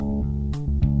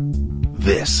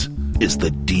This is the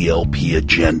DLP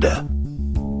Agenda.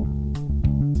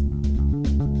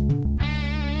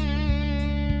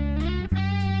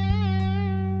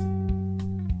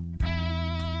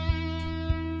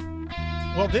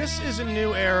 Well, this is a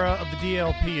new era of the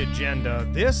DLP Agenda.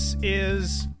 This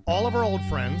is all of our old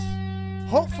friends.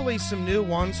 Hopefully some new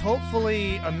ones.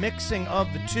 Hopefully a mixing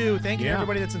of the two. Thank you to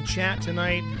everybody that's in chat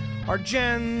tonight. Our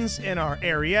Jens and our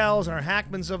Ariels and our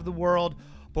Hackmans of the world.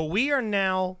 But we are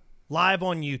now live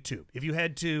on YouTube. If you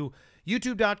head to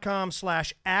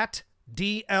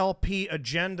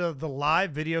youtube.com/@DLPagenda, the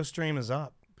live video stream is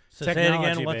up. So say it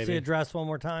again. What's the address one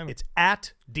more time? It's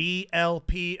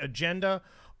 @DLPagenda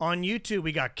on YouTube.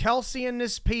 We got Kelsey in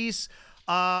this piece.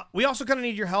 We also kind of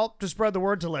need your help to spread the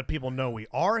word to let people know we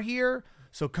are here.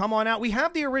 So come on out. We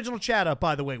have the original chat up,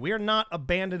 by the way. We are not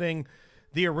abandoning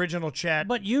the original chat.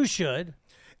 But you should.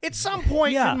 At some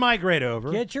point, Yeah. you migrate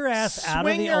over. Get your ass out of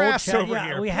Swing the your old ass chat. over Yeah,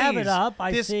 here, we have it please. up.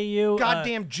 I This see you.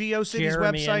 goddamn GeoCities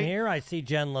Jeremy website. in here. I see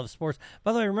Jen Loves Sports.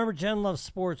 By the way, remember Jen Loves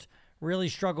Sports really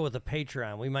struggle with the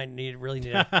Patreon. We might really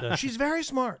need to She's very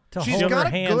smart. to She's hold got her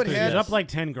a hand good through head. She's this. up like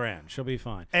 10 grand. She'll be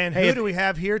fine. And Hey, who do we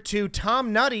have here too?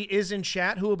 Tom Nutty is in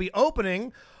chat, who will be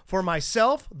opening for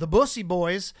myself, the Bussy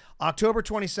Boys, October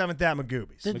 27th at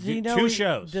Magoobies. Does he know Two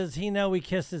shows. Does he know we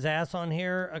kissed his ass on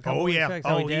here a couple Oh weeks yeah. back?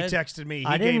 Oh, he he did? texted me. He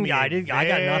I gave didn't. me I a didn't. I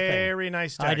got nothing. Very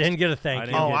nice text. I didn't get a thank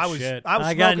you. I Oh, didn't I get was. shit. I was.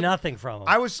 I got smoking- nothing from him.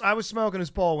 I was smoking his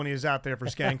pole when he was out there for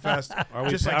Skankfest.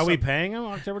 Are we paying him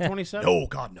October 27th? Oh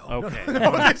God, no. Okay.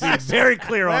 This Be is- very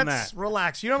clear on Let's that.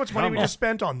 relax. You know how much money Come we on. just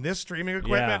spent on this streaming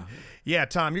equipment? Yeah,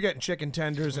 Tom, you're getting chicken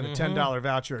tenders and a $10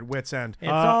 voucher at Wits End.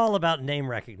 It's all about name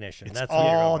recognition. It's That's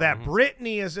all what that.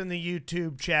 Brittany is in the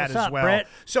YouTube chat What's as up, well. Britt?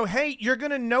 So, hey, you're going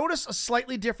to notice a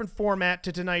slightly different format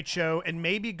to tonight's show and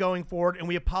maybe going forward, and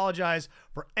we apologize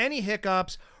for any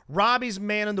hiccups. Robbie's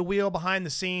man in the wheel behind the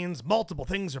scenes. Multiple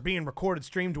things are being recorded,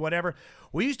 streamed, whatever.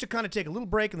 We used to kind of take a little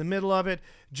break in the middle of it,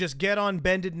 just get on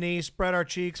bended knee, spread our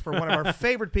cheeks for one of our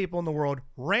favorite people in the world,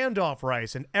 Randolph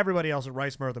Rice, and everybody else at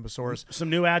Rice Mirth and Besaurus. Some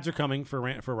new ads are coming for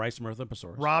Rice, Mirth, and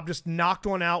Besaurus. Rob just knocked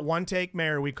one out, one take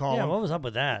mayor, we call Yeah, him. what was up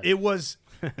with that? It was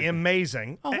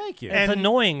amazing. Oh, thank you. It's and-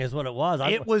 annoying is what it was.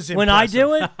 It was when I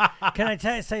do impressive. it, can I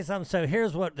say something? So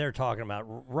here's what they're talking about.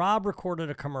 Rob recorded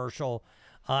a commercial.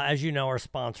 As you know, our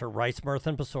sponsor, Rice Mirth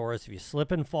and Besaurus. If you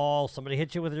slip and fall, somebody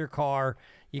hits you with your car,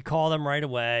 you call them right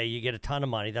away. You get a ton of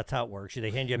money. That's how it works.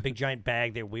 They hand you a big giant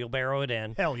bag. They wheelbarrow it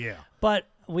in. Hell yeah. But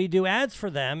we do ads for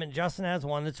them, and Justin has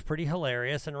one that's pretty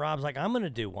hilarious. And Rob's like, I'm going to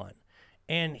do one.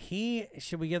 And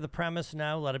should we give the premise?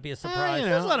 No, let it be a surprise.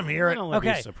 Just let him hear it. Don't let me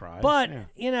Okay, be surprised. but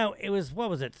Yeah. it was, what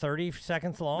was it, 30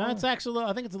 seconds long? No, it's actually,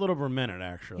 I think it's a little over a minute,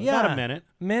 actually. Yeah. About a minute.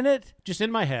 Minute? Just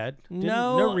in my head.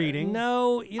 No reading.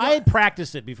 No, I had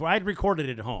practiced it before. I had recorded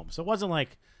it at home. So it wasn't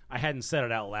like I hadn't said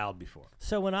it out loud before.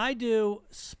 So when I do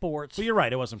sports, But you're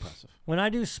right. It was impressive. when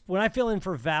I fill in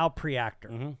for Val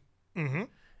Preactor, Mm-hmm.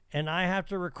 and I have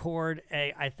to record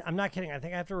I'm not kidding. I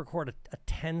think I have to record a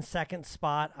 10-second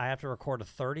spot. I have to record a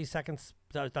 30-second,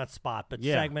 not spot, but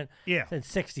Yeah. segment. Yeah. In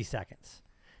 60 seconds.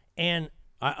 And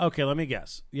Okay, let me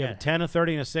guess. You have Yeah. a 10, a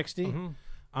 30, and a 60? I'm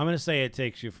going to say it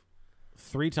takes you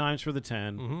 3 times for the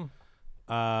 10,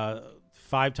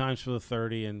 5 times for the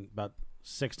 30, and about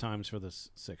 6 times for the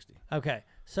 60. okay,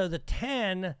 so the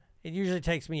 10, it usually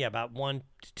takes me about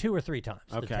 2 or 3 times.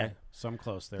 The Okay, 10. so I'm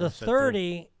close there. The I said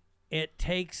 30, it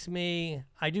takes me.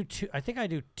 I think I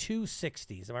do 2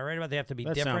 60s. Am I right about they have to be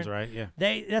That different? sounds right,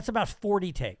 yeah. That's about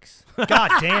 40 takes. God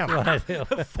damn. What I do.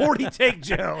 40 take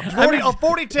Joe.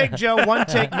 40 take Joe, 1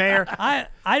 take mayor. I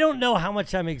don't know how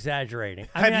much I'm exaggerating.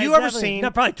 Have you ever seen- No,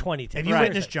 probably 20 takes. Have you Right.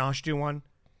 witnessed Josh do one?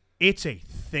 It's a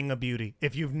thing of beauty.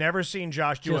 If you've never seen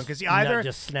Josh do one, Just- because he no, either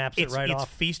just snaps it it's, right it's off.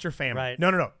 feast or famine. Right.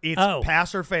 No. It's Oh.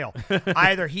 pass or fail.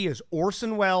 Either he is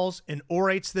Orson Welles and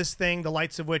orates this thing, the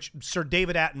likes of which Sir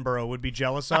David Attenborough would be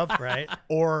jealous of, Right.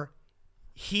 or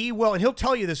he will, and he'll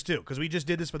tell you this too, because we just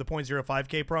did this for the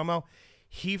 .05K promo.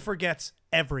 He forgets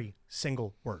every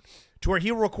single word to where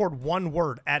he'll record one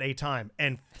word at a time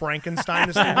and Frankenstein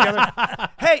this thing together.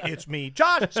 Hey, it's me,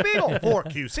 Josh Spiegel for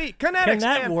QC Kinetics. Can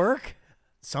that and work?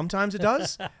 Sometimes it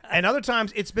does, and other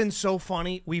times it's been so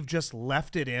funny we've just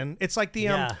left it in. It's like the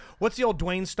Yeah. what's the old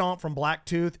Dwayne Stomp from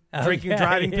Blacktooth Oh, drinking yeah,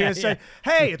 driving yeah, PSA? yeah.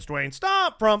 Hey, it's Dwayne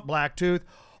Stomp from Blacktooth.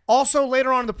 Also,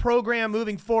 later on in the program,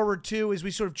 moving forward too, as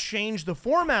we sort of change the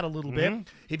format a little bit.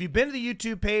 If you've been to the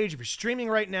YouTube page, if you're streaming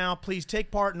right now, please take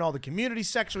part in all the community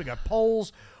section. We got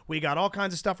polls. We got all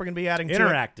kinds of stuff we're going to be adding to it.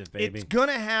 Interactive, baby. It's going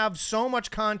to have so much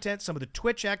content, some of the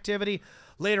Twitch activity.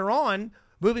 Later on,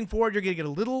 moving forward, you're going to get a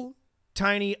little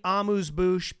tiny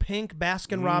amuse-bouche pink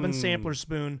Baskin-Robbins sampler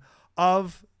spoon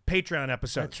of Patreon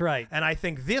episodes. That's right. And I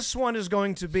think this one is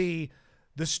going to be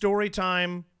the story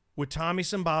time with Tommy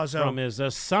Simbazo. From his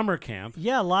summer camp.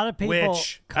 Yeah, a lot of people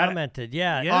Which- commented.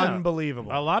 Yeah.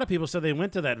 Unbelievable. A lot of people said they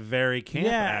went to that very camp.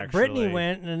 Yeah, actually. Brittany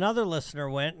went, and another listener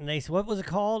went, and they said, "What was it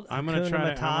called?" I'm gonna Hakuna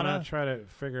try Matata? to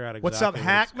figure out exactly. What's up, what it's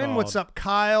Hackman? What's called. up,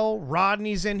 Kyle?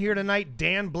 Rodney's in here tonight.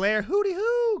 Dan Blair. Hooty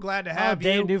hoo. Glad to have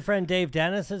Dave, you. new friend Dave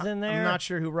Dennis is in there. I'm not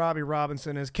sure who Robbie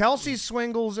Robinson is. Kelsey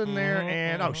Swingle's in there,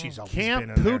 and she's always Camp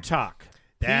been in there. Putok?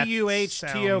 That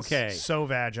Puhtok. sounds so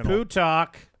vaginal.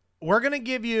 Putok. We're gonna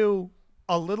give you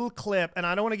a little clip, and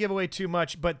I don't want to give away too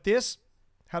much, but this.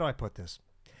 How do I put this?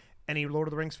 Any Lord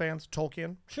of the Rings fans?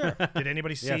 Tolkien? Sure. Did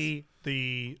anybody see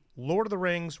the Lord of the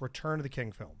Rings Return of the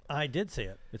King film? I did see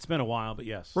it. It's been a while, but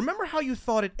yes. Remember how you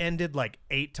thought it ended like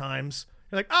 8 times?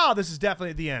 You're like, oh, this is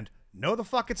definitely the end. No, the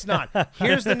fuck it's not.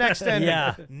 Here's the next ending.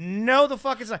 Yeah. No, the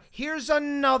fuck it's not. Here's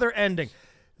another ending.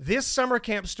 This summer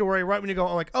camp story, right when you go,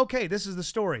 oh, like, okay, this is the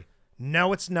story.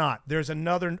 No, it's not. There's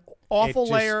another awful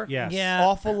layer. Yes. Yeah.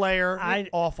 Awful layer.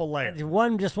 Awful layer.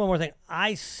 One more thing.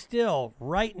 I still,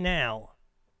 right now,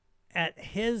 at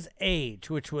his age,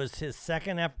 which was his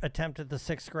second attempt at the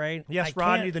 6th grade. Yes, I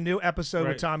Rodney, can't- the new episode Right.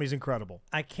 with Tommy's incredible.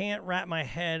 I can't wrap my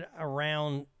head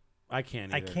around. I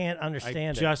can't. I Either. can't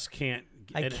understand I it. just can't.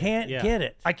 I can't yeah. get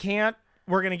it. I can't.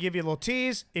 We're going to give you a little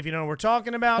tease. If you know what we're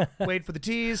talking about, wait for the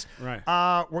tease. Right.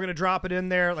 We're going to drop it in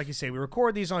there. Like you say, we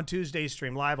record these on Tuesdays,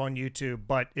 stream live on YouTube.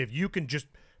 But if you can just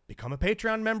become a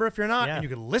Patreon member if you're not, Yeah. and you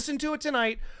can listen to it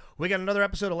tonight, we got another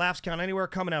episode of Laughs Count Anywhere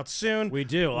coming out soon. We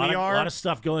do. A lot are. of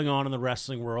stuff going on in the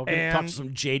wrestling world. We're gonna talk And- to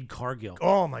some Jade Cargill.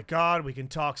 Oh, my God. We can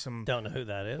talk some. Don't know who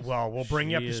that is. Well, we'll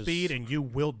bring you up She to is- speed, and you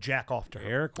will jack off to her.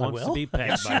 Eric wants to will? be pegged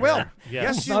Yes, by you will. her.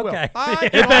 Yes, you Okay. will. I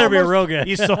It can better be almost- real good.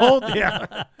 You sold?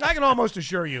 Yeah. I can almost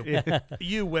assure you,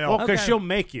 you will. Well, because Okay. she'll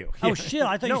make you. Oh shit!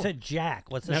 I thought No. you said Jack.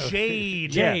 What's that?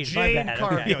 Jade. Jade. my Jade bad.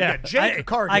 Cargill. Okay. Yeah, Jade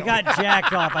Cargill. I got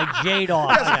jacked off. I jade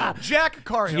off. Yeah. Jack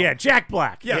Carhill. Yeah, Jack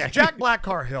Black. Yes, Yeah. Jack Black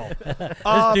Carhill.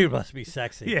 This dude must be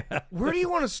sexy. Yeah. Where do you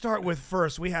want to start with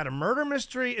first? We had a murder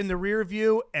mystery in the rear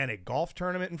view and a golf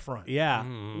tournament in front. Yeah.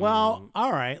 Well,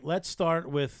 all right. Let's start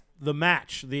with the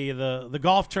match, the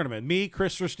golf tournament. Me,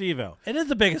 Chris Restivo. It is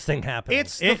the biggest thing happening.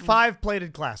 It's the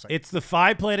 5-plated classic. It's the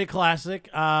 5-plated classic.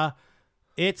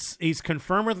 He's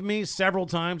confirmed with me several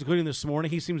times, including this morning.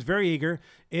 He seems very eager.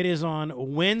 It is on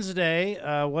Wednesday.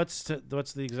 What's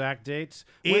the exact dates?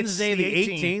 It's Wednesday the the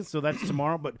 18th. 18th. So that's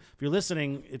tomorrow. But if you're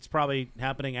listening, it's probably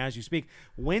happening as you speak.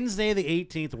 Wednesday the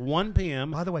 18th, 1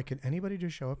 p.m. By the way, can anybody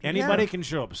just show up? Anybody Yeah. can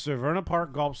show up. Severna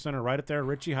Park Golf Center, right up there,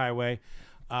 Ritchie Highway.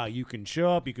 You can show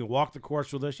up. You can walk the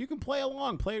course with us. You can play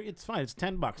along. It's fine. It's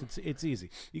 $10. It's easy.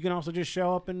 You can also just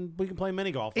show up and we can play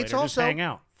mini golf later. It's also just hang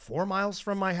out. 4 miles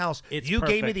from my house. It's you gave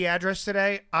me perfect. the address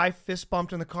today. I fist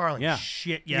bumped in the car. Like, Yeah.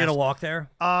 shit, You yes. gonna walk there?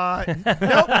 Nope.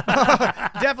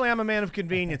 Definitely, I'm a man of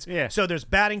convenience. Yeah. So there's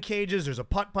batting cages. There's a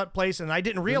putt place, and I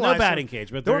didn't There's realize no batting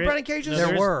cage, but there were is- batting cages. no, There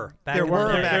there's- were. Back there in the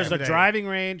were day. back There's in a the day. driving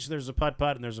range. There's a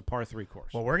putt-putt, and there's a par 3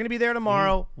 course. Well, we're going to be there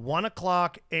tomorrow, Mm-hmm. 1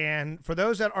 o'clock. And for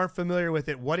those that aren't familiar with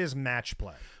it, what is match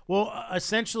play? Well,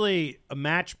 essentially, a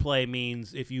match play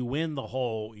means if you win the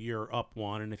hole, you're up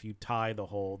 1, and if you tie the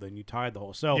hole, then you tied the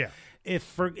hole. So, Yeah.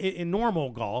 in normal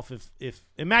golf, if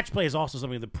and match play is also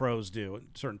something the pros do in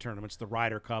certain tournaments. The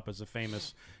Ryder Cup is a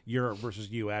famous Europe versus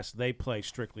U.S. They play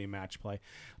strictly match play.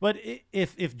 But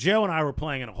if Joe and I were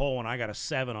playing in a hole and I got a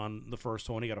 7 on the first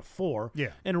hole and he got a 4, Yeah.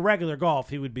 in regular golf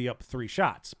he would be up 3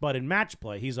 shots. But in match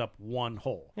play, he's up 1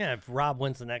 hole. Yeah. If Rob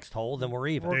wins the next hole, then we're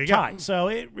even. There you go. Tied. So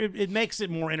it makes it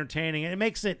more entertaining, and it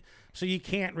makes it so you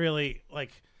can't really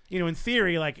in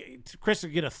theory, Chris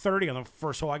would get a 30 on the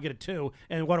first hole, I get a 2,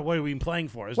 and what are we even playing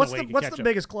for? There's What's no way you can what's catch the up.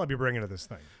 biggest club you're bringing to this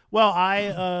thing? Well,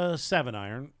 I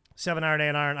 7-iron. 7-iron,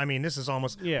 8-iron. I mean, this is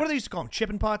almost Yeah. what do they used to call them? Chip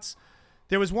and putts.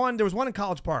 There was one in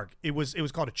College Park. It was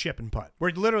called a chip and putt,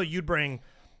 where literally you'd bring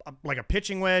like a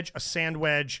pitching wedge, a sand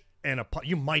wedge, and a putt.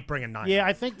 You might bring a 9. Yeah,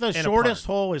 I think the a shortest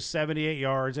putt. hole is 78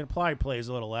 yards, and it probably plays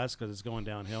a little less because it's going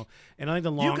downhill. And I think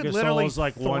the You could longest hole literally is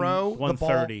like throw the ball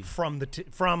 130. from the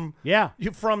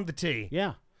from the tee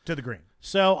Yeah. to the green.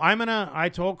 So I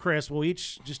told Chris, we'll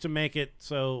each, just to make it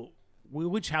so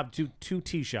we'll each have two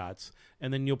tee shots,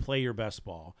 and then you'll play your best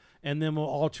ball. And then we'll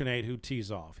alternate who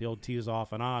tees off. He'll tees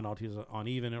off and on, I'll tees on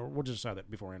even, or we'll just decide that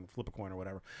beforehand, flip a coin or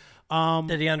whatever.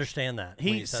 Did he understand that? when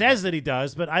He you said says that he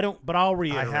does, but I don't. But I'll I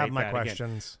reiterate. have my that again.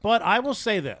 questions. But I will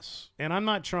say this, and I'm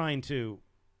not trying to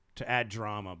add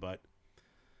drama, but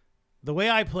the way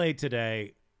I played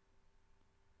today,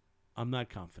 I'm not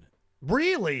confident.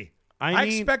 Really? I I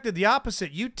mean- expected the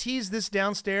opposite. You teased this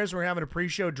downstairs. We're having a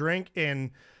pre-show drink,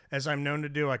 and as I'm known to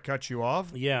do, I cut you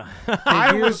off. Yeah.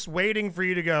 I you- was waiting for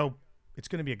you to go, it's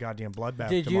going to be a goddamn bloodbath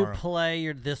Did tomorrow. you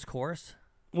play this course?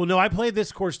 Well, no, I played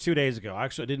this course 2 days ago.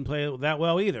 Actually, I didn't play it that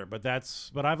well either, but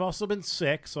I've also been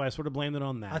sick, so I sort of blamed it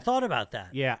on that. I thought about that.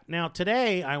 Yeah. Now,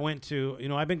 today I went to,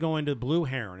 I've been going to Blue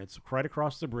Heron. It's right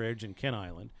across the bridge in Kent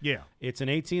Island. Yeah. It's an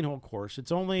 18-hole course.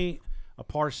 It's only a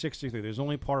par 63. There's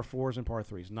only par 4s and par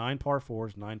 3s. 9 par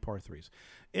 4s, 9 par 3s.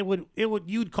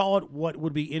 You'd call it what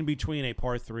would be in between a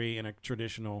par 3 and a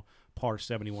traditional par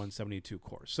 71, 72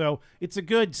 course. So it's a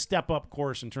good step-up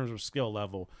course in terms of skill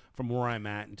level from where I'm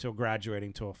at until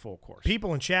graduating to a full course.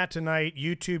 People in chat tonight,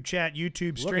 YouTube chat,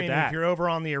 YouTube stream. that. If you're over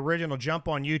on the original, jump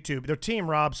on YouTube. They're Team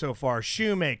Rob so far.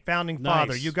 Shoemake, Founding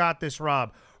Father. Nice. You got this,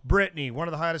 Rob. Brittany, one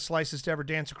of the hottest slices to ever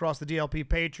dance across the DLP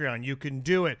Patreon. You can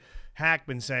do it.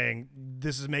 Hackman saying,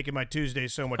 this is making my Tuesday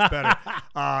so much better.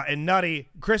 And Nutty,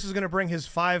 Chris is going to bring his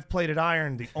 5-plated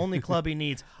iron, the only club he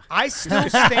needs. I still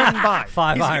stand by.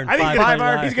 Five iron. I think five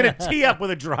iron. he's going to tee up with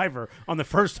a driver on the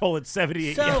first hole at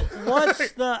 78. So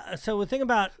the thing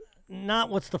about not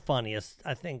what's the funniest?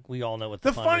 I think we all know what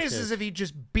the funniest is if he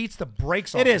just beats the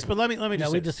brakes off. It is, but let me just No,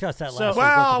 say we this. discussed that So- last week.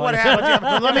 Well, what the funniest-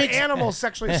 happened? Let me animals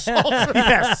sexually assault.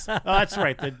 Yes. Oh, that's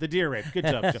right. The deer rape. Good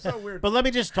job, Joe. So weird. But let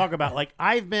me just talk about,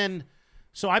 I've been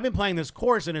playing this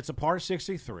course, and it's a par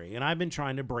 63, and I've been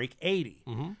trying to break 80,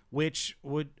 which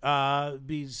would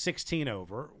be 16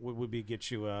 over, would be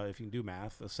get you, if you can do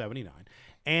math, a 79.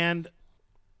 And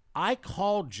I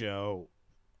called Joe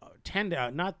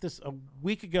a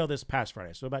week ago this past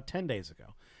Friday, so about 10 days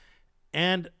ago,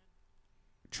 and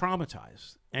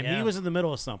traumatized. And he Yeah. was in the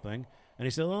middle of something, and he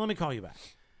said, well, let me call you back.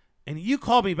 And you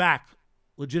called me back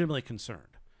legitimately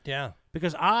concerned Yeah.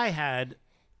 because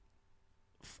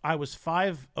I was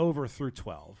 5 over through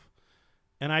 12,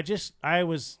 and I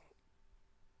was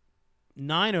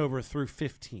 9 over through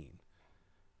 15,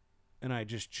 and I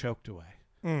just choked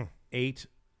away. 8,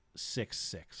 6,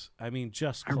 6. I mean,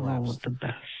 just collapsed.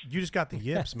 You just got the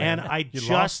yips, man. And I You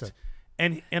lost just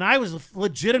it. and I was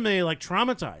legitimately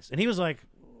traumatized. And he was like,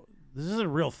 "This isn't a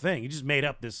real thing. You just made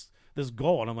up this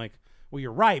goal." And I'm like, "Well,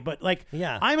 you're right, but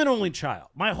Yeah. I'm an only child.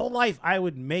 My whole life I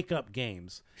would make up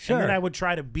games, Sure. and then I would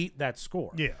try to beat that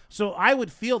score. Yeah. So I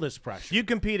would feel this pressure. You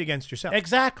compete against yourself.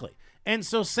 Exactly. And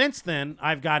so since then,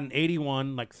 I've gotten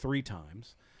 81 3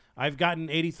 times. I've gotten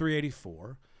 83,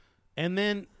 84, and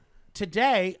then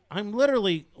today,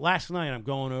 last night I'm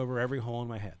going over every hole in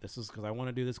my head. This is because I want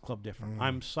to do this club different.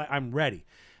 I'm ready.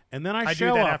 And then I I show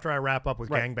do that up. after I wrap up with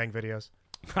Right. gangbang videos.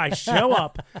 I show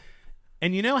up,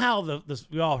 and you know how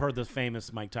we all heard the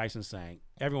famous Mike Tyson saying,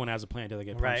 everyone has a plan until they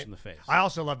get punched Right. in the face. I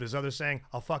also love this other saying,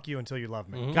 I'll fuck you until you love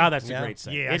me. God, that's a Yeah. great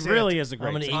saying. Yeah, I it say really that. is a great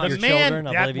I'm going to saying. eat your The man- children.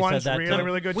 I that believe you one's said that really, too.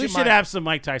 really good. we too. should have some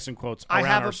Mike Tyson quotes I around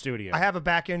have our studio. I have a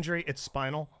back injury. It's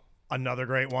spinal. Another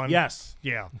great one. Yes.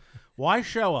 Yeah. Well, I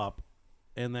show up,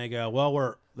 and they go,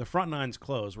 well, the front nine's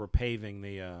closed. We're paving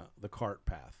the cart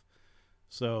path.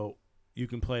 So you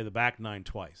can play the back 9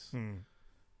 twice.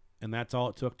 And that's all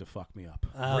it took to fuck me up.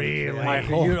 Oh, Really? yeah. My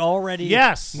whole- You're already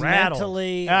Yes.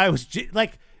 mentally. I was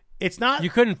it's not. You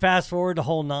couldn't fast forward to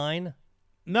hole 9.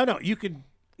 No, you could.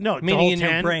 No, the Meaning whole in your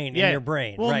 10, brain, in Yeah. your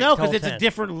brain, Well, right, no, till because it's a 10.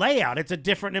 different layout. It's a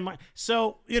different.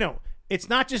 So, it's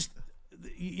not just.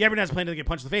 Everyone has a plan to get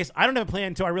punched in the face. I don't have a plan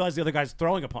until I realize the other guy's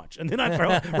throwing a punch. And then I throw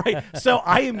it, right? So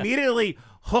I immediately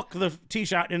hook the tee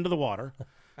shot into the water.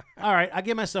 All right, I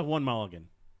give myself one mulligan.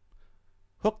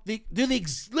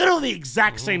 Literally the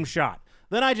exact same shot.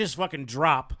 Then I just fucking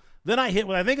drop. Then I hit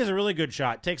what I think is a really good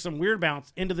shot. Take some weird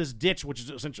bounce into this ditch, which is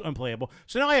essentially unplayable.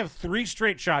 So now I have 3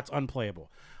 straight shots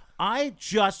unplayable. I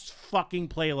just fucking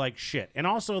play like shit. And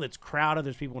also, it's crowded.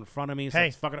 There's people in front of me, so Hey,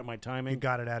 it's fucking up my timing. You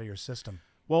got it out of your system.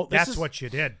 Well, That's what you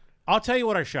did. I'll tell you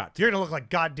what I shot. You're going to look like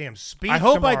goddamn speed I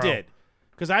hope tomorrow. I did.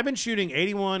 Because I've been shooting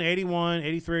 81,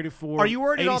 83, 84. Are you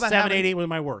worried at all about 87, having 88 with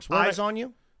my worst. Eyes on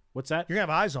you? What's that? You're going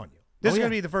to have eyes on you. This is yeah.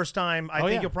 going to be the first time I Oh,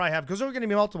 think yeah. you'll probably have, because there are going to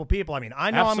be multiple people. I mean,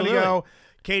 I know Absolutely. I'm going to go.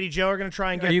 Katie, Joe are going to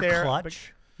try and Are get you there.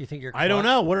 clutch? You think you're clutch? I don't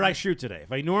know. What did I shoot today?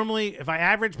 If I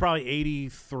average probably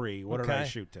 83, what did I Okay.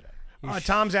 shoot today?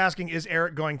 Tom's asking, is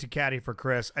Eric going to caddy for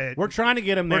Chris? We're trying to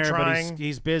get him We're there, but trying.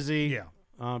 he's busy.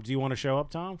 Yeah. Do you want to show up,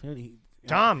 Tom?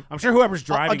 Tom. I'm sure whoever's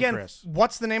driving again, Chris.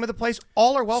 what's the name of the place?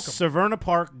 All are welcome. Severna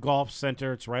Park Golf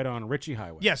Center. It's right on Ritchie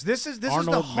Highway. Yes, this is the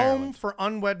Arnold, home Maryland. for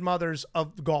unwed mothers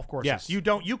of golf courses. Yes.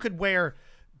 You could wear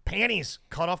panties,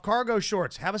 cut off cargo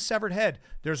shorts, have a severed head.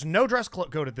 There's no dress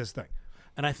code at this thing.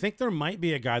 And I think there might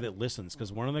be a guy that listens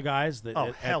because one of the guys that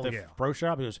at hell the yeah. pro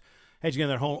shop, he goes, "Hey, did you get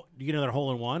another hole? You get another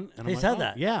hole in one?" And He I'm said like,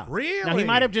 that. Yeah, Really? Now he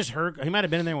might have just heard. He might have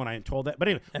been in there when I told that. But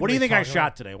anyway, what do you Everybody's think I talking shot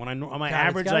about- today? When on my God,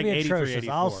 average it's gotta like be 83, atrocious.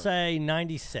 84. I'll say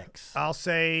 96. I'll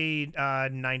say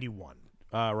 91.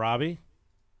 Robbie.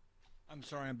 I'm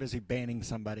sorry, I'm busy banning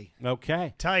somebody.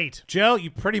 Okay, Tight. Joe,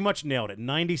 you pretty much nailed it.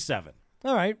 97.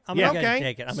 All right, I'm Yeah. gonna Okay.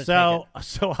 take it. I'm gonna take it.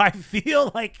 So I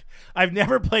feel like I've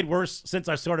never played worse since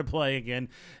I started playing again,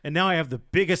 and now I have the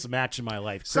biggest match in my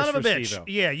life. Son of a Chris bitch. Restivo.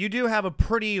 Yeah, you do have a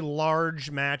pretty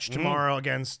large match tomorrow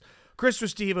against Chris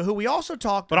Restivo, who we also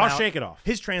talked But about. I'll shake it off.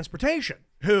 His transportation,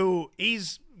 who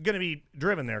he's going to be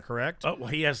driven there, correct? Oh, well,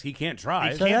 he can't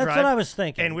drive. So Can't that's drive. what I was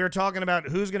thinking. And we were talking about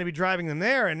who's going to be driving them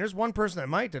there, and there's one person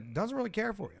that doesn't really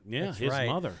care for you. Yeah, That's his right.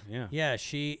 mother. Yeah. Yeah,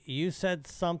 you said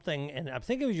something, and I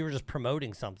think it was you were just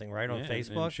promoting something, right, on Yeah, and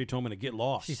Facebook. she told me to get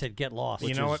lost. She said, "Get lost."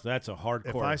 You know what? That's a hardcore.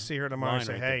 If I see her tomorrow, I line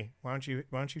say, right "Hey, why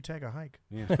don't you take a hike?"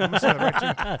 Yeah. I'm gonna say, that right to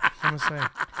you. I'm gonna say,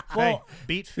 Well, "Hey,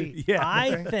 beat feet." Yeah.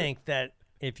 I think that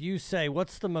if you say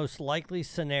what's the most likely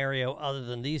scenario other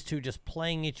than these two just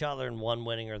playing each other and one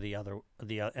winning or the other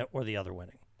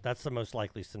winning, that's the most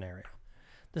likely scenario.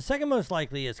 The second most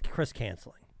likely is Chris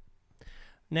canceling.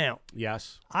 Now,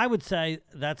 Yes. I would say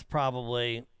that's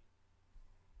probably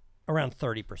around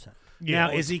 30%.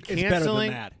 Now, is he It's better than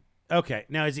canceling? that. Okay.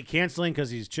 Now, is he canceling because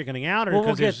he's chickening out, or Well,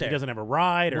 we'll because get he there. doesn't have a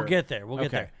ride? Or We'll get there. We'll get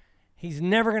Okay. there. He's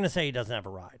never going to say he doesn't have a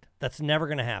ride. That's never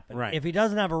going to happen. Right. If he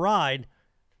doesn't have a ride,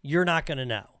 you're not going to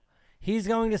know. He's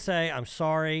going to say, "I'm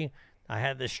sorry. I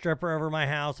had this stripper over my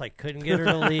house. I couldn't get her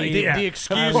to leave." The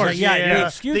excuse, I was like, yeah. the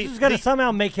excuse is going to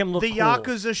somehow make him look The cool.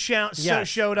 Yakuza Yes.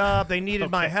 showed up. They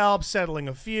needed my help settling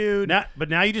a feud. But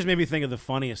now you just made me think of the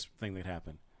funniest thing that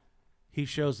happened. He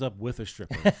shows up with a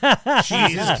stripper.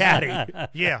 She's his caddy,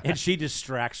 Yeah. and she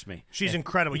distracts me. She's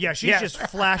incredible. Yeah, she's just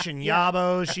flashing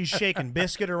yabos. She's shaking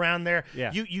biscuit around there.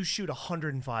 Yeah. You shoot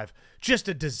 105. Just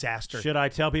a disaster. Should I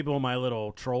tell people my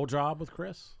little troll job with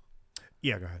Chris?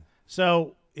 Yeah, go ahead.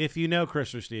 So, if you know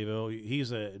Chris Restivo,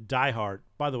 he's a diehard.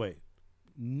 By the way,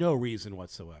 no reason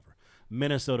whatsoever.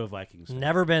 Minnesota Vikings fan.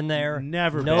 Never been there.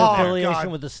 Never no been there. affiliation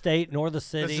God. with the state nor the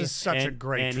city. This is such a And-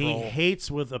 great and troll. he hates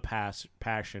with a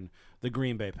passion the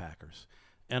Green Bay Packers.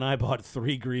 And I bought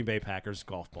 3 Green Bay Packers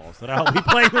golf balls that I'll be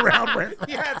playing around with.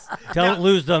 Yes. Don't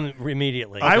lose them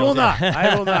immediately. I will Don't do- not.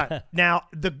 I will not. Now,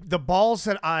 the balls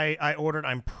that I ordered,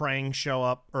 I'm praying show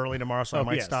up early tomorrow, so I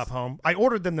might yes. stop home. I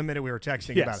ordered them the minute we were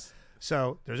texting about it. Yes.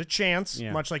 So there's a chance,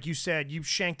 Yeah. much like you said, you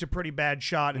shanked a pretty bad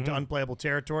shot into unplayable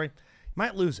territory. You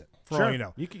might lose it, for all you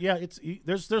know.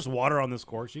 There's water on this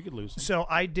course. You could lose them. So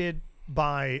I did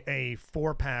buy a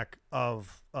 4-pack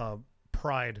of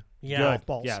Pride Yeah. golf Good.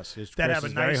 balls. Yes, his that Chris have a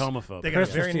is very nice, homophobic. They got Chris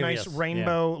a very is too, nice yes.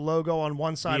 rainbow logo on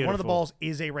one side. One of the Beautiful. balls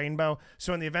is a rainbow.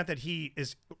 So in the event that he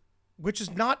is, which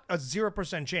is not a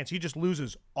 0% chance, he just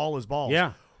loses all his balls.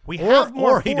 Yeah. We have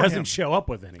more or he for doesn't him. show up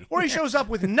with any. Or he shows up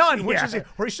with none, which Yeah. is,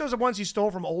 or he shows up once he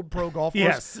stole from old pro golf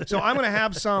course. Yes. So I'm going to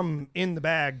have some in the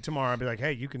bag tomorrow. I'll be like,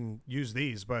 hey, you can use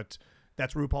these, but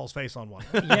that's RuPaul's face on one.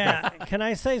 Yeah. Can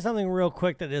I say something real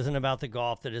quick that isn't about the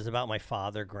golf, that is about my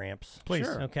father, Gramps? Please.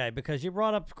 Sure. Okay, because you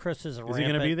brought up Chris's Is he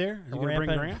going to be there? Is he going to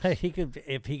bring Gramps? He could,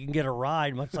 if he can get a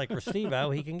ride, much like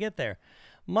Restivo, he can get there.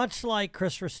 Much like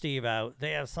Chris Restivo,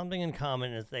 they have something in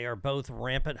common: is they are both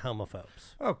rampant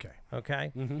homophobes. Okay.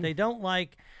 Okay, Mm-hmm. they don't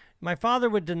like. My father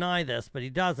would deny this, but he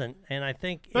doesn't, and I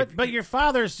think. But your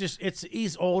father's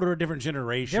he's older, different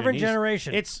generation. Different He's-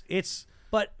 generation. It's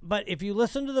But if you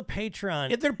listen to the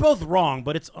Patreon, they're both wrong,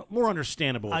 but it's more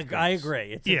understandable. with I Chris.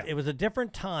 agree. Yeah. It was a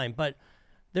different time, but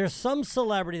there's some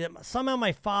celebrity that somehow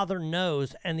my father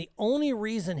knows, and the only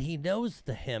reason he knows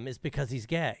him is because he's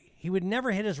gay. He would never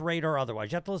hit his radar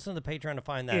otherwise. You have to listen to the Patreon to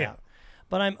find that Yeah. out.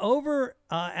 But I'm over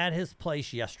at his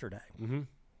place yesterday, and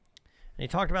he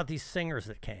talked about these singers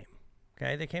that came.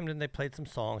 Okay, they came and they played some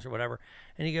songs or whatever,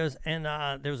 and he goes, and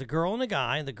there was a girl and a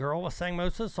guy, and the girl sang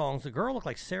most of the songs. The girl looked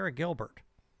like Sarah Gilbert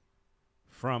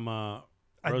From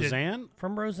did- Roseanne.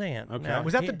 from Roseanne. Okay. Now,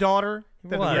 Was that the daughter?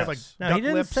 That was. had, like, No, duck he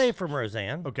didn't lips? say from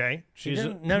Roseanne. Okay. He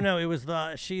didn't- no, it was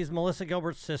she's Melissa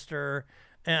Gilbert's sister.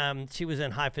 She was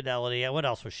in High Fidelity. What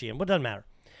else was she in? What doesn't matter.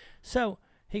 So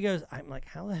he goes, I'm like,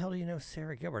 how the hell do you know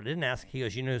Sarah Gilbert? I didn't ask. He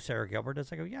goes, you know who Sarah Gilbert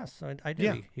is? I go, yes, I do.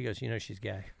 Yeah. He goes, you know she's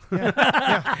gay.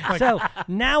 Like, So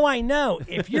now I know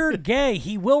if you're gay,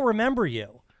 he will remember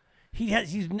you.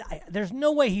 There's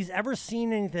no way he's ever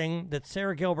seen anything that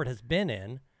Sarah Gilbert has been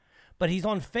in, but he's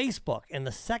on Facebook, and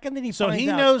the second that he So finds he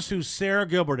out, knows who Sarah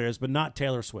Gilbert is, but not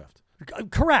Taylor Swift.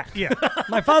 correct. Yeah.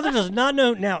 My father does not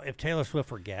know now if Taylor Swift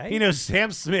were gay. He knows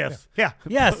Sam Smith. yeah.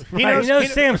 Yes, He knows,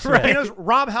 Sam Smith. He knows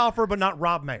Rob Halford, but not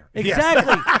Rob Mayer.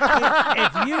 Exactly.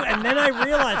 if you and then I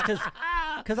realized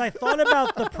because I thought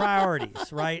about the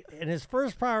priorities, right? And his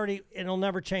first priority, and it'll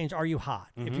never change. Are you hot?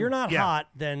 If you're not Yeah. hot,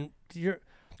 then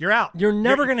You're out. You're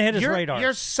never gonna hit his radar.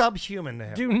 You're subhuman to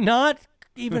him. do not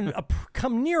even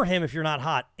come near him if you're not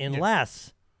hot,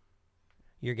 unless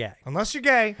you're gay. Unless you're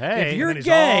gay. Hey. If and you're then he's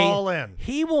gay, all in.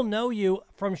 he will know you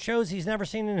from shows he's never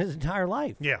seen in his entire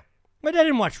life. Yeah. My dad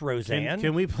didn't watch Roseanne.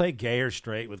 Can we play gay or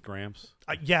straight with Gramps?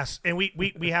 Yes, and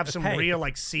we have some real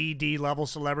like CD level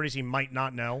celebrities he might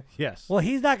not know. Yes. Well,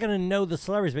 he's not going to know the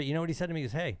celebrities, but you know what he said to me? He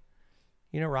goes, hey,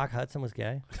 you know Rock Hudson was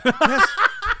gay? Yes.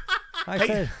 I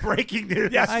said, breaking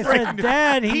news. Yes, I breaking said, news.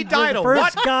 Dad, He he died was of the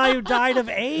first what? guy who died of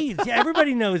AIDS. Yeah,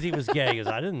 everybody knows he was gay. He goes,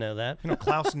 I didn't know that. You know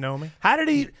Klaus Nomi.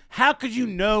 How could you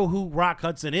know who Rock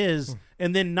Hudson is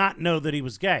and then not know that he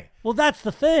was gay? Well, that's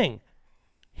the thing.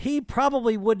 He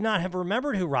probably would not have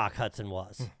remembered who Rock Hudson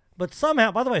was. But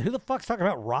somehow, by the way, who the fuck's talking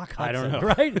about Rock Hudson? I don't know.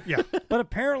 Right? Yeah. But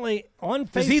apparently on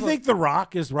Facebook. Does he think The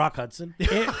Rock is Rock Hudson?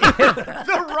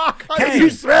 The Rock. Can you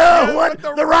smell what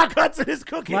the Rock Hudson is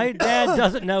cooking? My dad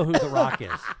doesn't know who The Rock is.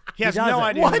 He has doesn't. no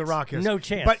idea who The Rock is. No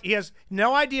chance. But he has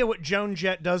no idea what Joan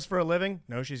Jett does for a living.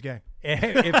 No, she's gay.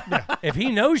 If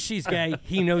he knows she's gay,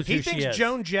 he knows He who she thinks is.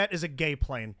 Joan Jett is a gay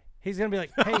plane. He's gonna be like,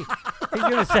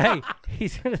 hey,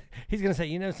 he's gonna say,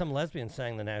 you know, some lesbians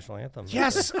sang the national anthem.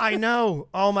 Yes, I know.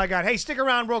 Oh my God. Hey, stick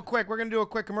around real quick. We're gonna do a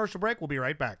quick commercial break. We'll be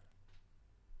right back.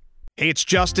 Hey, it's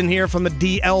Justin here from the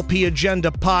DLP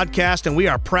Agenda podcast, and we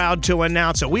are proud to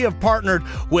announce that we have partnered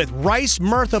with Rice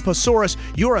Murtha Pasoris,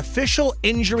 your official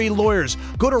injury lawyers.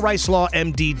 Go to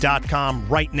ricelawmd.com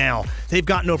right now. They've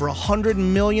gotten over $100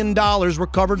 million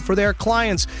recovered for their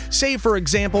clients. Say, for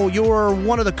example, you're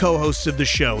one of the co-hosts of the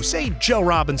show. Say Joe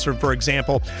Robinson, for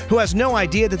example, who has no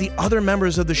idea that the other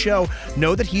members of the show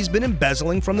know that he's been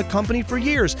embezzling from the company for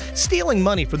years, stealing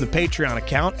money from the Patreon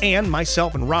account, and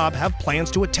myself and Rob have plans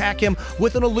to attack him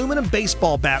with an aluminum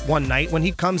baseball bat one night when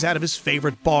he comes out of his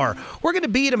favorite bar. We're going to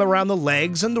beat him around the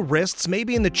legs and the wrists,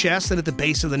 maybe in the chest and at the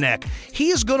base of the neck. He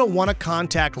is going to want to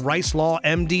contact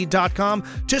ricelawmd.com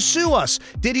to sue us.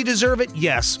 Did he deserve it?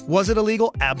 Yes. Was it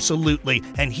illegal? Absolutely.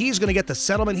 And he's going to get the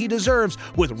settlement he deserves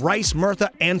with Rice, Murtha,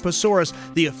 and Pasoris,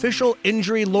 the official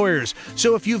injury lawyers.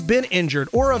 So if you've been injured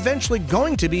or eventually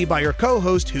going to be by your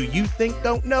co-host who you think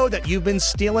don't know that you've been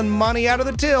stealing money out of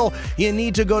the till, you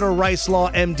need to go to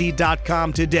ricelawmd.com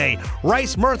today.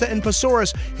 Rice, Murtha, and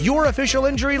Pasoris, your official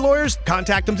injury lawyers.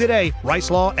 Contact them today.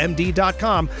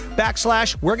 ricelawmd.com/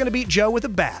 we're going to beat Joe with a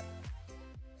bat.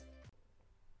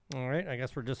 All right, I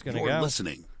guess we're just gonna You're go.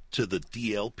 listening to the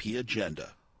DLP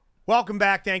Agenda. Welcome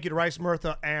back. Thank you to Rice,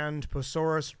 Murtha, and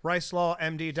Pasoris.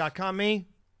 ricelawmd.com. Me,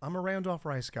 I'm a Randolph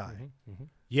Rice guy.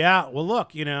 Yeah, well,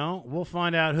 look, you know, we'll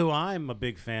find out who I'm a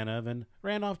big fan of. And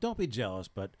Randolph, don't be jealous,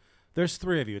 but there's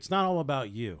three of you. It's not all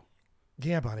about you.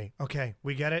 Yeah, buddy. Okay,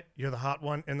 we get it. You're the hot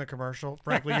one in the commercial.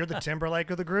 Frankly, you're the Timberlake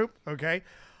of the group. Okay.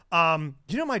 You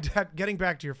know, my dad, getting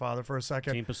back to your father for a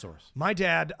second. Team Pasoris. My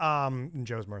dad,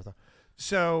 Joe's Murtha.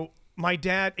 So my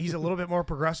dad, he's a little bit more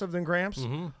progressive than Gramps,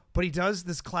 but he does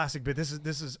this classic bit. This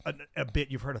is a bit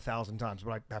you've heard 1,000 times,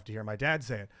 but I have to hear my dad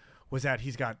say it, was that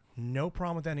he's got no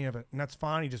problem with any of it, and that's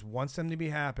fine. He just wants them to be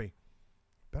happy.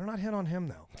 Better not hit on him,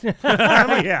 though.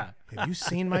 Yeah. Have you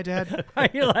seen my dad? Are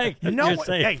you like, No, you're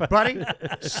safe. hey, buddy,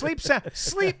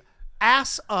 sleep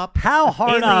ass up. How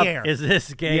hard in the up air. is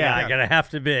this gay Yeah. guy gonna have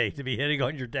to be hitting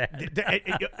on your dad?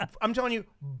 I'm telling you,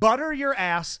 butter your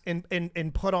ass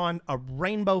and put on a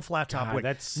rainbow flat top God, wig.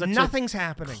 that's such Nothing's a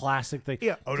happening. Classic thing.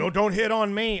 Yeah. Oh, don't hit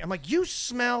on me. I'm like, you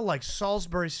smell like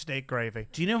Salisbury steak gravy.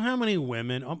 Do you know how many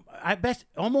women, I bet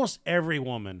almost every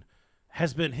woman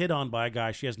has been hit on by a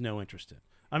guy she has no interest in.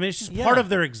 I mean, it's just part of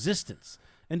their existence.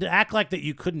 And to act like that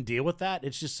you couldn't deal with that,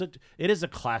 it's just it is a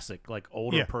classic, like,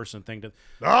 older person thing to.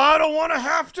 I don't want to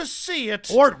have to see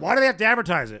it. Or why do they have to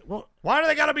advertise it? Well, Why do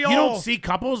they got to be all? you don't see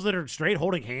couples that are straight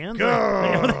holding hands.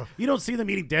 You don't see them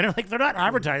eating dinner. Like, they're not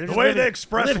advertising. the way they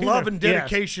express love and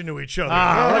dedication to each other.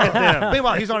 Look at them.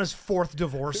 Meanwhile, he's on his 4th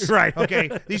divorce. Right. Okay.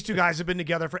 These two guys have been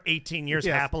together for 18 years,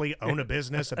 happily own a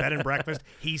business, a bed and breakfast.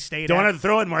 He stayed. Don't have to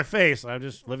throw it in my face. I'm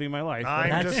just living my life. I'm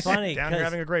That's just funny, down here 'cause-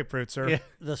 having a grapefruit, sir. Yeah.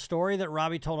 The story that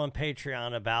Robbie told on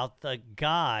Patreon about the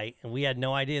guy, and we had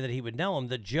no idea that he would know him.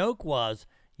 The joke was,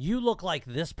 you look like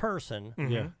this person,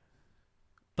 Yeah.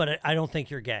 but I don't think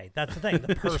you're gay. That's the thing.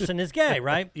 The person is gay,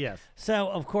 right? Yes. So,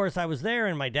 of course, I was there,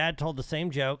 and my dad told the same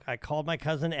joke. I called my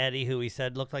cousin Eddie, who he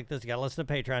said looked like this. You got to listen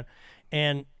to Patreon.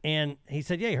 And he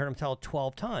said, yeah, you heard him tell it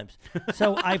 12 times.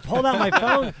 So I pulled out my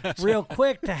phone real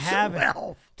quick to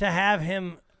have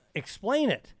him explain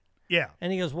it. Yeah.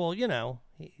 And he goes, well,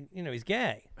 he's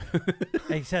gay.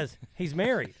 And he says he's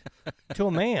married to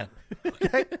a man.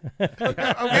 Okay.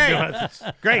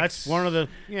 Great. That's one of the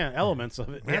elements of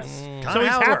it. Yes. So Kinda he's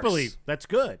how it happily. works. That's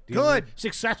good. Good. He's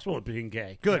successful at being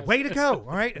gay. Good. Way to go.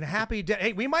 All right. And happy day.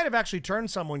 Hey, we might have actually turned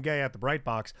someone gay at the Bright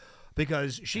Box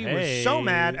because she was so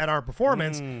mad at our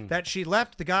performance that she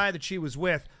left the guy that she was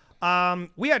with.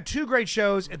 We had 2 great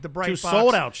shows at the Bright Box. 2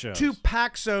 sold-out shows. 2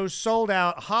 Paxos sold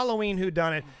out. Halloween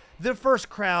whodunit. The first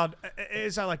crowd,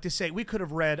 as I like to say, we could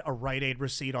have read a Rite Aid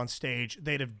receipt on stage.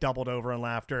 They'd have doubled over in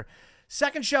laughter.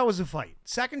 Second show was a fight.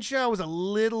 Second show was a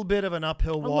little bit of an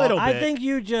uphill walk. little bit. I think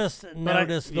you just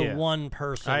noticed the one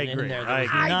person I in agree. there I that was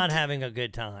agree. not having a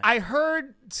good time. I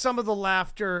heard some of the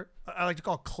laughter, I like to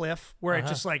call cliff, where it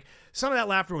just like, some of that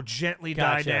laughter will gently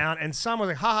die Gotcha. down, and some was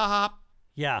like, ha ha ha.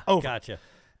 yeah, over. gotcha.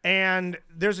 And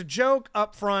there's a joke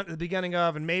up front at the beginning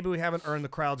of, and maybe we haven't earned the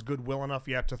crowd's goodwill enough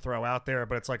yet to throw out there,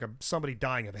 but it's like a somebody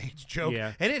dying of AIDS joke,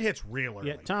 Yeah. and it hits real early.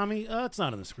 Yeah, Tommy, it's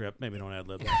not in the script. Maybe don't ad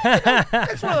lib that.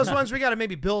 It's one of those ones we got to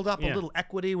maybe build up a Yeah. little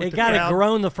equity with It the got crowd. it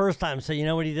grown the first time, so you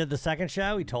know what he did the second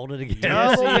show? He told it again.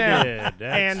 Yes, Oh, he yeah. did. That's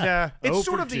And it's 0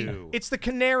 sort for of the 2. it's the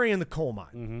canary in the coal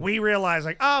mine. We realize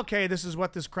like, oh, okay, this is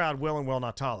what this crowd will and will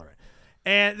not tolerate.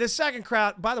 And the second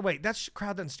crowd, by the way, that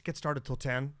crowd doesn't get started till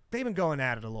 10. They've been going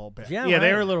at it a little bit. Yeah, Yeah, they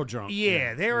right. were a little drunk.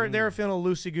 Yeah, they were feeling a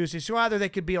loosey goosey. So either they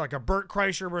could be like a Burt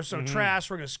Kreischer, we're so trash,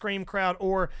 we're gonna scream crowd,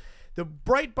 or the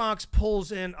Bright Box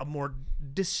pulls in a more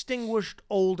distinguished,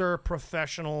 older,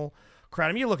 professional crowd.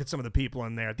 I mean, you look at some of the people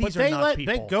in there; these But are not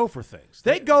people. they go for things.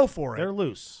 They go for it. They're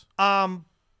loose.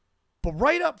 But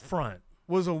right up front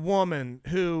was a woman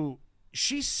who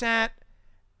she sat,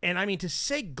 and I mean, to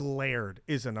say glared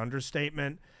is an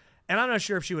understatement. And I'm not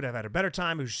sure if she would have had a better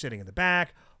time if she was sitting in the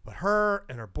back, but her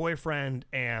and her boyfriend,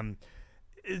 and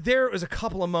there was a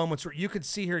couple of moments where you could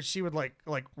see her, she would like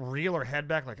reel her head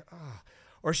back, like, ah.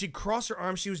 Or she'd cross her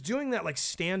arms. She was doing that like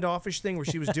standoffish thing where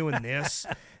she was doing this,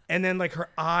 and then like her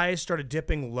eyes started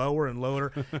dipping lower and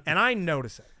lower, and I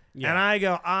notice it. Yeah. And I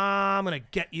go, I'm going to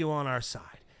get you on our side.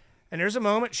 And there's a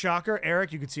moment, shocker,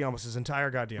 Eric, you could see almost his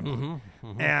entire goddamn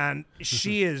body. And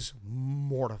she is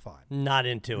mortified. Not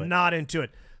into it. Not into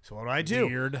it. So what do?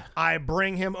 Weird. I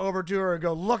bring him over to her and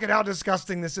go, look at how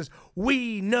disgusting this is.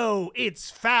 We know it's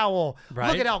foul.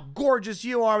 Right. Look at how gorgeous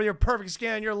you are with your perfect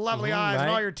skin, your lovely eyes, and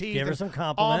right. all your teeth. Give her and some all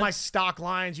compliments. my stock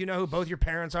lines. You know who both your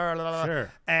parents are. Blah, blah, blah.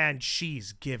 Sure. And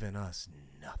she's giving us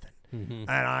nothing. And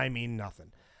I mean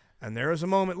nothing. And there is a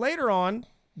moment later on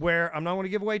where I'm not going to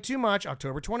give away too much.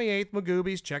 October 28th,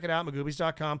 Magoobies. Check it out,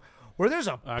 magoobies.com, where there's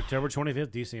a October 25th,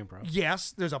 DC Improv.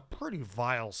 yes, there's a pretty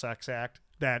vile sex act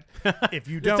that if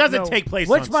you It don't doesn't know, take place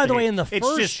Which, on by the stage. way, in the It's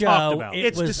first just talked show, about. it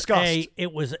It's was discussed.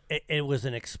 it was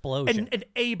an explosion. an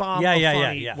A-bomb Yeah, of yeah,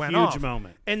 funny yeah. went Huge off.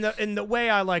 moment. And the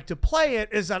way I like to play it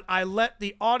is that I let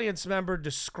the audience member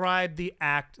describe the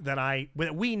act that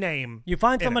we name. You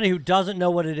find in somebody who doesn't know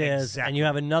what it is, Exactly. and you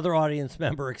have another audience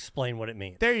member explain what it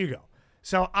means. There you go.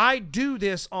 So I do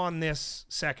this on this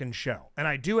second show, and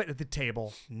I do it at the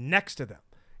table next to them.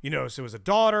 You know, so it was a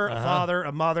daughter, a father,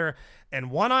 a mother,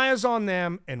 and one eye is on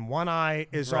them, and one eye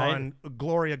is Right. on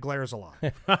Gloria Glares a lot.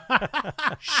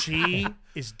 She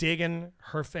is digging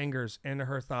her fingers into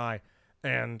her thigh,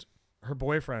 and her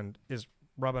boyfriend is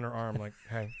rubbing her arm like,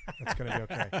 hey, it's going to be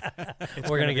okay.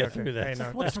 We're going to gonna get through this. Hey,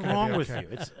 no, What's it's gonna be wrong with okay.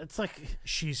 you? It's like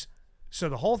So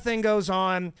the whole thing goes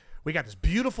on. We got this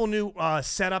beautiful new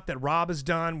setup that Rob has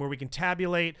done where we can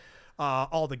tabulate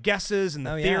all the guesses and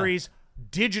the Oh, yeah. theories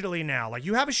digitally now. Like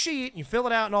you have a sheet and you fill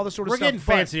it out and all this sort of we're stuff. getting but,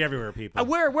 fancy everywhere, people.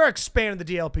 we're expanding the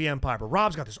DLP empire. But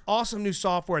Rob's got this awesome new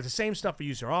software. It's the same stuff we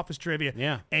use for Office Trivia.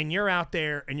 Yeah. And you're out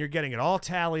there and you're getting it all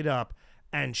tallied up.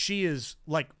 And she is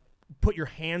like, put your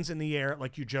hands in the air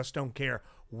like you just don't care,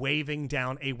 waving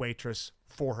down a waitress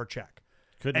for her check.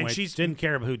 Couldn't and wait. she's- Didn't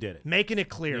care who did it. Making it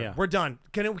clear. Yeah. We're done.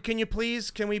 Can we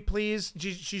please?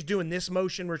 She's doing this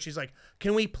motion where she's like,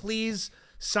 can we please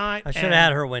sign? I should have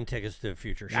had her win tickets to a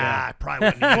future show. I probably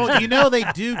wouldn't. Have Well, you know they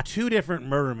do two different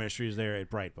murder mysteries there at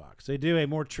Brightbox. They do a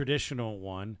more traditional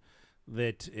one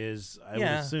that is, I would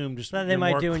assume, just that they your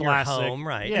might more do in your classic. home,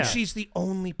 right? Yeah. And she's the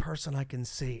only person I can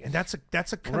see, and that's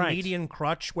a comedian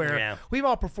crutch where Yeah. we've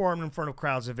all performed in front of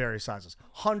crowds of various sizes,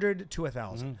 100 to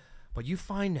 1,000. But you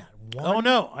find that one Oh,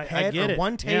 no, I head get or it.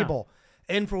 one Yeah. table,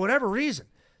 and for whatever reason,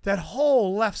 that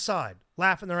whole left side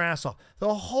laughing their ass off,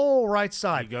 the whole right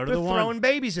side You go to they're the one. throwing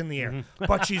babies in the air,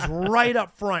 but she's right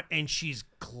up front and she's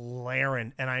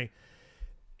glaring. And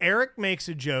Eric makes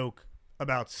a joke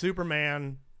about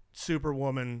Superman,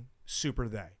 Superwoman, Super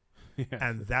They.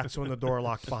 And that's when the door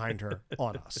locked behind her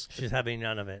on us. She's having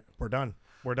none of it. We're done.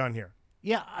 We're done here.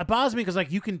 Yeah, it bothers me because like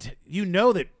you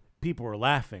know that people are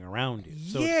laughing around you.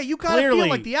 So Yeah, it's you gotta feel clearly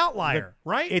like the outlier,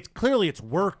 right? It's clearly it's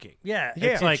working. Yeah, Yeah.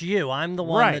 it's like- you. I'm the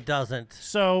one Right. that doesn't.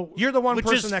 So You're the one which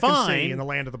person is that fine, can see in the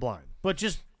land of the blind. but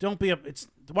just don't be up. It's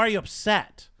why are you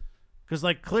upset? Because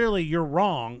like clearly you're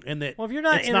wrong, and that Well, if you're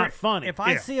not, it's not funny. If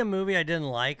I Yeah. see a movie I didn't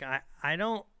like, I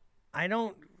don't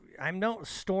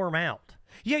storm out.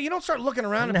 Yeah, you don't start looking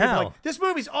around and people No. like, this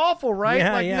movie's awful, right?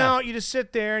 Yeah, like, yeah. no, you just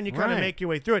sit there and you kind of Right. make your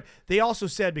way through it. They also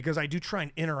said, because I do try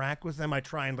and interact with them, I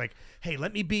try and like, hey,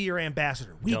 let me be your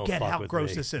ambassador. We Don't get fuck how with gross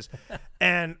me. this is.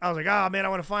 And I was like, oh, man, I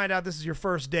want to find out this is your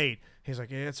first date. He's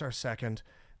like, yeah, it's our second.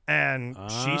 And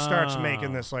she starts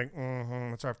making this like,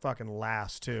 it's our fucking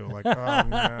last, too. Like, oh,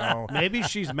 no. Maybe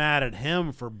she's mad at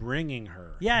him for bringing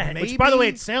her. Yeah, Maybe. Which, by the way,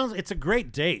 it's a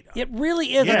great date. it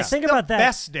really is. Yeah. Like, think The about that.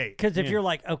 best date. Because if you're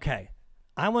like, okay,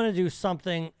 I want to do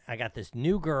something. I got this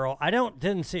new girl. I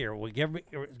didn't see her. Well,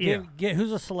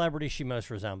 who's a celebrity she most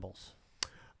resembles?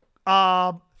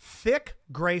 Thick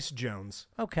Grace Jones.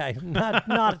 Okay,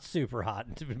 not super hot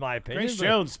in my opinion. Grace but-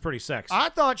 Jones is pretty sexy. I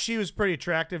thought she was pretty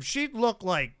attractive. She looked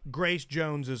like Grace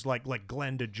Jones is like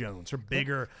Glenda Jones, her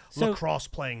bigger So, lacrosse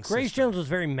playing Grace sister. Jones was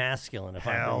very masculine, if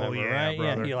I Hell remember yeah, right.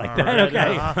 brother. Yeah, you like All that?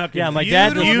 right. Okay. Yeah, my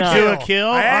dad does You not. two a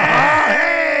kill.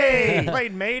 Hey,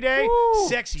 played Mayday. Woo.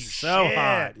 Sexy So shit.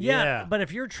 hot. Yeah, Yeah. but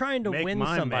if you're trying to Make win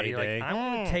my somebody, Mayday. like I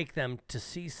want to take them to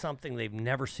see something they've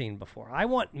never seen before. I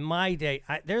want my day.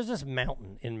 There's this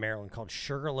mountain in Maryland called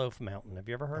Sugarloaf Mountain. Have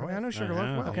you ever heard Oh, of yeah, I it? know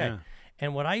Sugarloaf well. Okay. Yeah.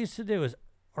 And what I used to do is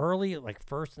early, like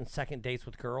first and second dates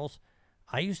with girls,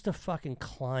 I used to fucking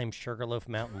climb Sugarloaf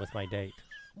Mountain with my date.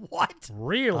 What?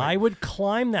 Really? I would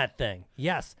climb that thing.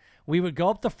 Yes. We would go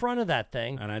up the front of that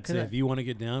thing. And I'd say, if you want to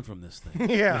get down from this thing.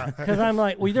 yeah. Because I'm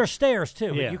like, well, there's stairs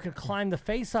too. Yeah. But you can climb the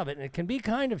face of it, and it can be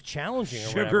kind of challenging or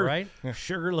whatever, Sugar, right?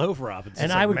 Sugarloaf Robinson.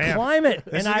 And I would man, climb it,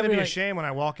 This and is I gonna would be a like, shame when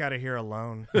I walk out of here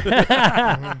alone.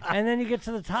 and then you get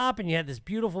to the top, and you had this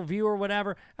beautiful view or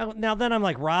whatever. Now then, I'm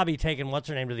like Robbie taking what's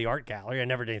her name to the art gallery. I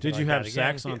never did. Anything Did you like have that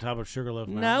again. sex on top of Sugarloaf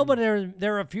Mountain? No, but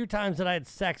there were a few times that I had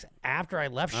sex after I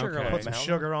left Sugarloaf Put some Mountain.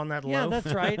 sugar on that Yeah, loaf.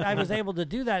 that's right. I was able to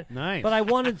do that. Nice. But I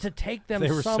wanted to take them They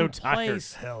were so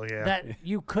someplace Hell yeah. that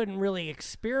you couldn't really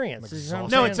experience. You know what I'm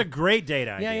No, saying? it's a great date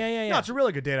idea. yeah. No, it's a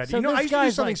really good date idea. So you know, this I used to do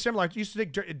guy's something like- similar. I used to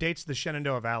take dates to the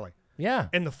Shenandoah Valley yeah.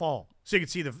 in the fall, so you could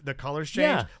see the colors change.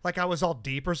 Yeah. Like I was all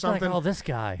deep or Like, something. oh, this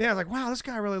guy. Yeah, I was like, wow, this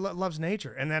guy really loves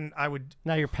nature. And then I would.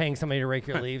 Now you're paying somebody to rake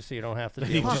your leaves so you don't have to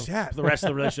deal Fuck with it. that. For the rest of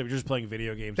the relationship, you're just playing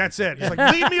video games. That's it. It's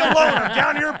like, leave me alone. I'm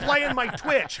down here playing my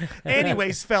Twitch.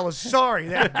 Anyways, fellas, sorry.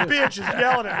 That bitch is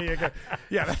yelling at me again.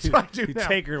 Yeah, that's what I do You now.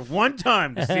 take her one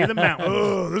time to see the mountains.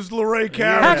 Oh, this is Lorraine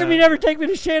County. How come you never take me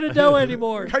to Shenandoah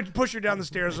anymore? I push her down the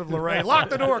stairs of Lorraine. Lock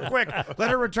the door quick.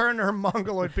 Let her return to her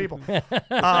mongoloid people.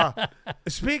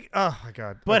 Oh, my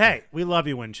God. But hey, we love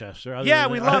you, Winchester. Other Yeah,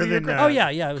 than- we love other you. than, Oh, yeah,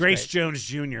 it was Grace great. Jones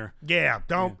Jr. Yeah,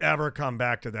 don't ever come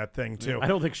back to that thing, too. I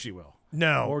don't think she will.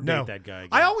 No, Or no. date that guy again.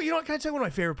 I always, you know, can I tell you one of my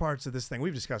favorite parts of this thing?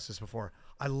 We've discussed this before.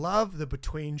 I love the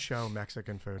between show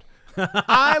Mexican food.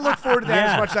 I look forward to that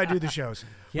Yeah. as much as I do the shows.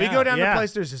 We Yeah. go down to Yeah. the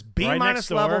place. There's this B Right minus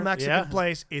next level door. Mexican Yeah.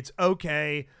 place. It's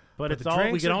okay, But it's the all we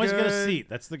drinks can are always get a good. seat.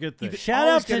 That's the good thing. Shout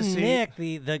always out get to a seat.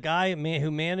 Nick, the guy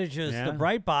who manages Yeah, the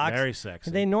Bright Box. very sexy.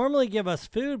 They normally give us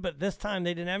food, but this time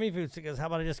they didn't have any food. So he goes, "How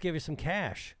about I just give you some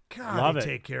cash?" God, Love they it.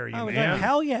 take care of you, I was man. like,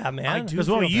 "Hell yeah, man!" I do Because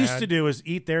what we feel used bad. to do is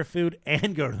eat their food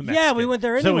and go to the Mexican. Yeah, we went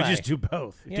there So we anyway. just do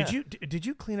both. Yeah. Did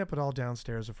you clean up it all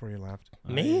downstairs before you left?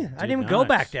 Me? I did didn't even go not.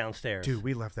 back downstairs. Dude,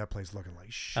 we left that place looking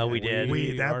like shit. Oh, we did.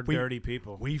 We are dirty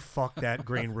people. We fucked that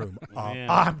green room up. Yeah.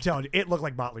 I'm telling you, it looked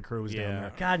like Motley Crue was down Yeah.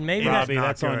 there. God, maybe It's that's Robbie, not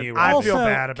that's on good. you, I Robbie. feel Also,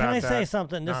 bad about can I that. say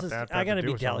something? Not that I got to to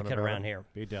be do something delicate about around it. here.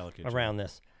 Be delicate. Around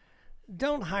this.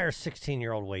 Don't hire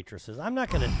 16-year-old waitresses. I'm not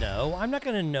going to know. I'm not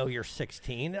going to know you're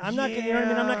 16. I'm not going. You know what I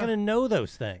mean? I'm not Yeah. going to know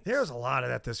those things. There's a lot of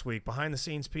that this week. Behind the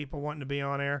scenes people wanting to be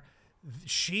on air.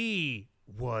 She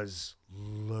was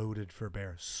loaded for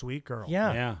bear. Sweet girl.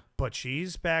 Yeah. Yeah. But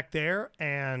she's back there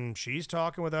and she's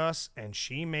talking with us and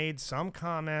she made some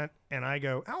comment and I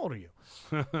go, how old are you?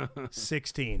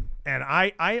 16. And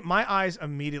I my eyes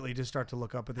immediately just start to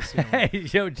look up at the ceiling. Hey,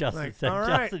 Joe Justin Like, said. all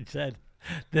right. Justin said,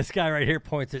 this guy right here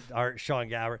points at our Sean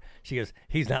Gower. She goes,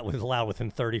 he's not allowed within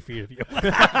 30 feet of you.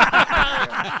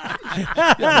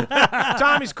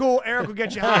 Tommy's cool. Eric will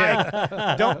get you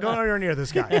high. Don't go anywhere near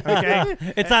this guy. Okay.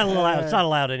 It's not allowed. It's not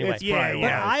allowed anyway. It's probably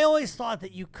But wise. I always thought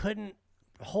that you couldn't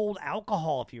hold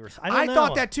alcohol if you were. I don't I know.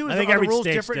 thought that too. I Is think are the every rules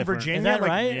state's different in different. Virginia? Is that like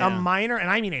right? Yeah. A minor, and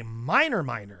I mean a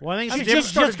minor. Well, I think She it's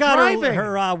just She just got driving.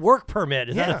 her work permit.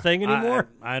 Is that Yeah. a thing anymore?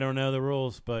 I don't know the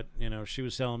rules, but she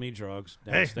was selling me drugs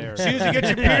Hey, downstairs. as soon as you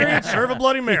get your period, serve a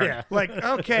Bloody Mary. Yeah. Like,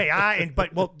 okay,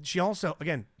 but she also,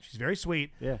 again, she's very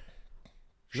sweet. Yeah.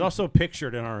 She's also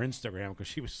pictured in our Instagram because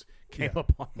she came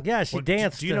up on. Yeah, she Well,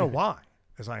 danced. Do you know why?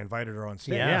 Because I invited her on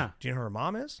stage. Yeah. Do you know who her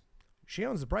mom is? She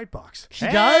owns the Bright Box. She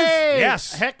does?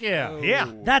 Yes. Heck yeah.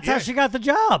 Yeah. That's how she got the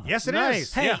job. Yes, it is.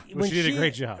 Nice. Hey, Yeah. Well, she did a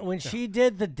great job. When she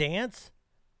did the dance,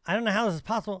 I don't know how this is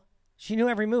possible. She knew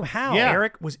every move. How? Yeah.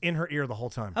 Eric was in her ear the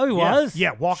whole time. Oh, he was?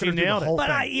 Yeah, walking her through the nailed it. whole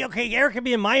But thing. okay, Eric could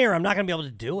be in my ear. I'm not going to be able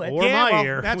to do it. Or Yeah, my well,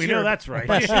 ear. that's We your- know that's right.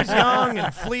 But she's young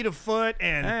and fleet of foot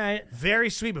and All right. very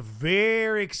sweet, but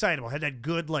very excitable. Had that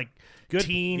good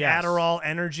teen yes. Adderall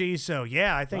energy. So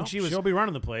yeah, I think Well, she'll be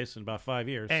running the place in about 5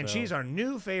 years. and so. she's our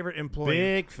new favorite employee.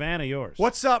 big fan of yours.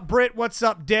 What's up, Britt? What's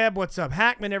up, Deb? What's up,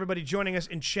 Hackman? Everybody joining us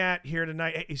in chat here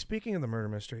tonight. Hey, speaking of the murder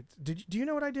mystery, do you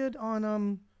know what I did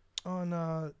on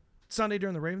Sunday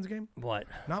during the Ravens game? What?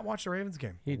 Not watch the Ravens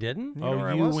game. You didn't? You know where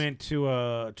I you was? went to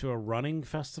a running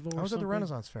festival? I was or at the something?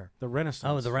 Renaissance Fair. The Renaissance.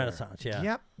 Oh, the Fair. Renaissance,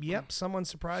 yeah. Yep. Someone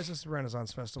surprised us with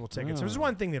Renaissance Festival tickets. Oh. There's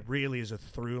one thing that really is a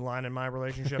through line in my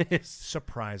relationship: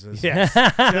 surprises. Yes.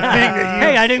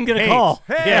 Hey, I didn't get a call.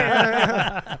 Hey.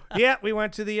 Yeah, we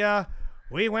went to the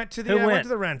went to went?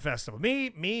 the Ren Festival.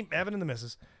 Me, Evan, and the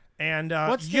missus. And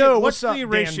What's what's up, the Dan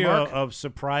ratio Mark? of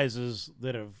surprises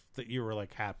that you were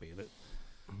happy that?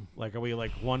 Are we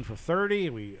 1 for 30?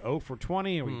 Are we 0 for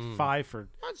 20? Are we 5 for?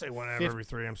 I'd say one out of every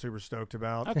three I'm super stoked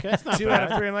about. Okay, that's not 2 out of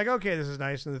bad. 3 I'm like, okay, this is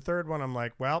nice. And the third one I'm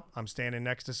like, well, I'm standing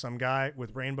next to some guy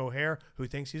with rainbow hair who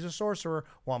thinks he's a sorcerer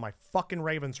while my fucking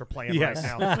Ravens are playing Yes.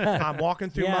 right now. I'm walking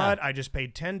through Yeah. mud. I just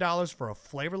paid $10 for a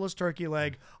flavorless turkey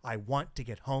leg. I want to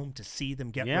get home to see them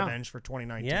get Yeah. revenge for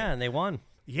 2019. Yeah, and they won.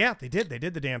 Yeah, they did. They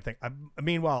did the damn thing.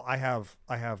 Meanwhile, I have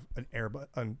an earbud,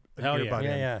 an Hell yeah. earbud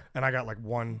Yeah, in, yeah. and I got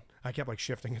one. I kept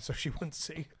shifting it so she wouldn't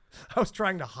see. I was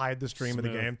trying to hide the stream of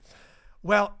the Smooth. game.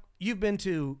 Well, you've been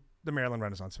to the Maryland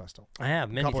Renaissance Festival I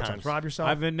have a many couple of times. times. Rob yourself.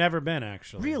 I've never been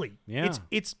actually. Really? Yeah.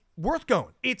 It's worth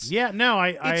going. It's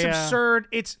It's absurd.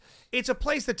 It's a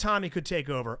place that Tommy could take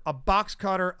over. A box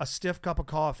cutter, a stiff cup of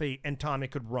coffee, and Tommy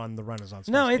could run the Renaissance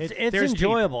No, Festival. it's there's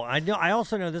enjoyable. I know. I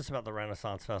also know this about the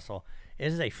Renaissance Festival. It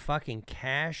is a fucking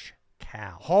cash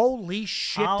cow. Holy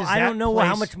shit! Does I that don't know how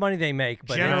place much money they make,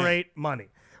 but generate money.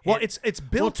 Well, it's Well,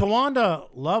 built. Tawanda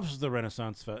loves the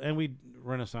Renaissance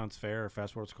Renaissance Fair, or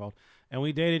Fast What it's called, and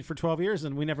we dated for 12 years,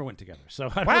 and we never went together. So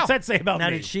Wow. what's that say about now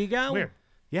me? did she go? Weird.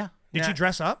 Yeah, Did Yeah. she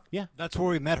dress up? yeah. That's where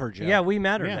we met her, Joe. Yeah, we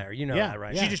met her Yeah. there. You know Yeah. that,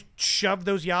 right? She just shoved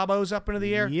those yabos up into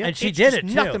the air. Yeah. and she It's did just it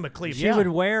too. nothing but cleavage. She Yeah. would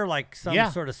wear some Yeah.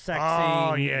 sort of sexy.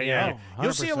 Oh yeah. Oh,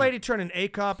 You'll see a 100%. lady turn an A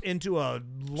cup into a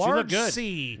large good.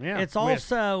 C. Yeah. It's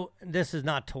also this is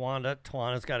not Tawanda.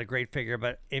 Tawanda's got a great figure,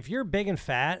 but if you're big and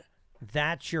fat,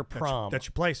 that's your prom. That's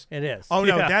your place. It is. Oh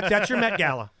no, Yeah. that's your Met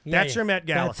Gala. Yeah, That's yeah. your Met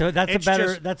Gala. That's It's a better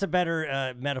just- that's a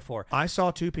better metaphor. I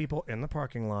saw 2 people in the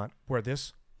parking lot where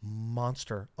this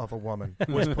monster of a woman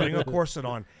was putting a corset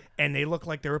on, and they looked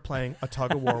like they were playing a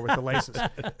tug of war with the laces.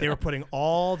 They were putting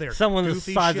all their Someone the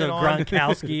goofy size shit of on.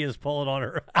 Gronkowski is pulling on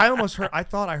her. I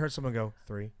thought I heard someone go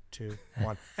 3, 2,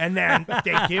 1, and then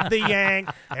they give the yank.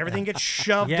 Everything gets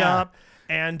shoved Yeah. up,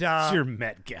 and It's your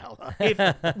Met Gala.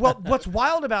 what's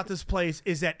wild about this place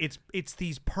is that it's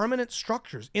these permanent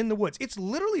structures in the woods. It's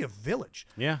literally a village.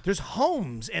 Yeah. There's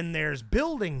homes and there's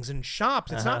buildings and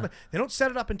shops. It's not they don't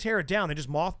set it up and tear it down. They just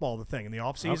mothball the thing in the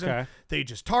off season. Okay. They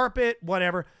just tarp it,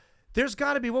 whatever. There's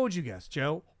got to be, what would you guess,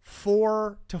 Joe?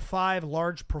 4 to 5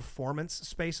 large performance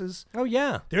spaces. Oh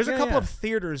yeah. There's a Yeah, couple yeah. of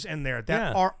theaters in there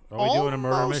that Yeah. are Are we doing a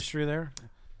murder almost- mystery there?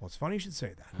 Well, it's funny you should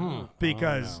say that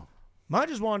because no. I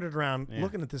just wandered around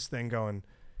looking at this thing going,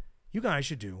 you guys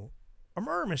should do a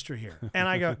murder mystery here. And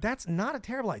I go, that's not a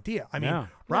terrible idea. I mean, No.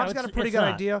 Rob's No, got a it's- pretty it's good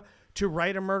not. idea to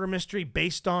write a murder mystery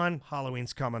based on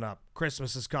Halloween's coming up,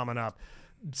 Christmas is coming up,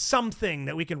 something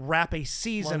that we can wrap a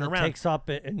season One that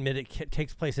around.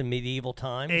 takes place in medieval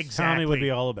times. Exactly. Tommy would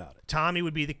be all about it. Tommy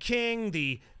would be the king.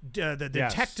 The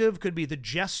detective could be the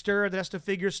jester that has to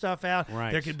figure stuff out.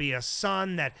 Right. There could be a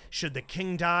son that, should the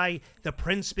king die, the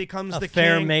prince becomes A the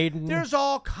fair king. maiden. There's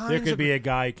all kinds There of could be a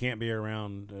guy who can't be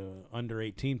around under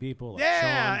 18 people. Like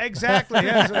Yeah, Sean. exactly.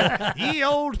 Yes, ye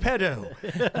old pedo.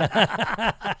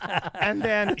 And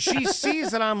then she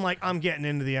sees that I'm getting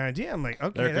into the idea. I'm like,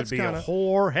 okay, There could that's be kind a of.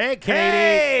 whore. Hey, Katie.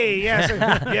 Hey, yes,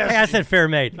 yes. Hey, I said fair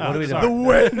maiden. What are we the doing?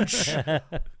 wench.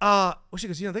 Well, she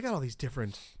goes, they got all these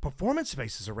different performance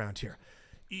spaces around here.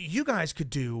 You guys could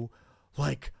do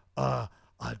like a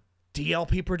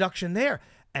DLP production there.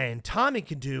 And Tommy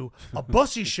can do a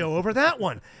bussy show over that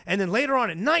one. And then later on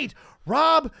at night,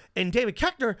 Rob and David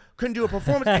Keckner can do a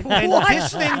performance. And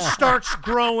this thing starts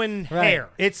growing hair.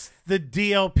 It's the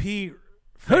DLP.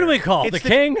 Who do we call? It's The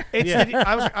king? It's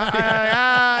I was like,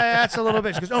 that's a little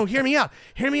bit. She goes, oh, hear me out.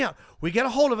 Hear me out. We get a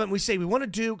hold of it and we say, we want to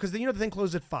do, because the thing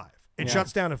closes at 5. It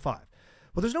shuts down at 5.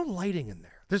 Well, there's no lighting in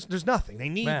there. There's nothing. They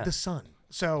need Man. the sun.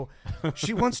 So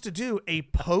she wants to do a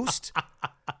post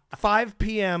 5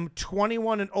 p.m.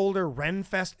 21 and older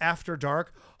Renfest After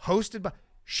Dark hosted by.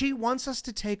 She wants us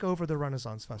to take over the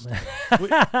Renaissance Festival.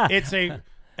 It's a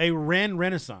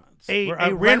Renaissance. residence.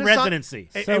 A We're in residency.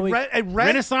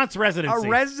 Renaissance residency. A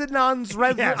resonance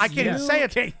residence. I can't even say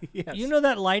it. Okay, yes. You know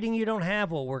that lighting you don't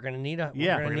have? Well, we're going to need a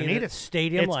we're gonna need it.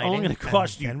 stadium It's lighting. only going to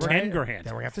cost you Then 10 grand.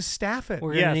 Then we have to staff it.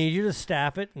 We're going to need you to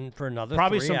staff it and for another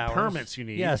Probably 3 some hours. permits you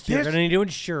need. Yes, you're going to need to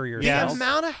insure yourself. The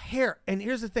amount of hair. And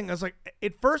here's the thing. I was like,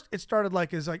 at first it started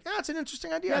like, it's an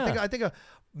interesting idea. Yeah. I think a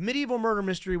medieval murder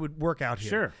mystery would work out here.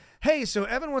 Sure. Hey, so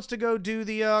Evan wants to go do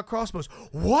the crossbows.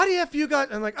 What if you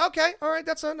got? I'm like, okay, all right,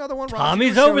 that's another one.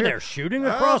 Tommy's over there shooting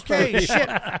a crossbow. Okay, shit.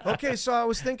 Okay, so I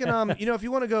was thinking, if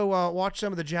you want to go watch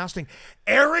some of the jousting,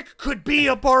 Eric could be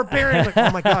a barbarian. Like,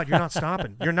 oh my God, you're not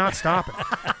stopping. You're not stopping.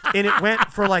 And it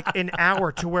went for like an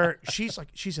hour to where she's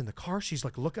in the car. She's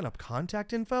like looking up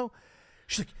contact info.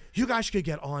 She's like, you guys should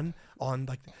get on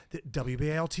like the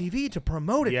WBAL TV to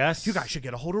promote it. Yes. You guys should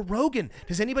get a hold of Rogan.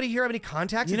 Does anybody here have any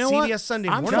contacts You at know what? CBS Sunday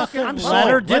I'm morning? fucking Let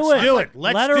her do Let's it. do it.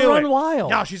 Let's Let her do run it.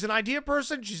 wild. No, she's an idea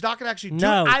person. She's not going to actually do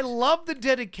No. it. I love the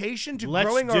dedication to Let's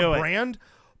growing do our it. brand,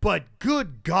 but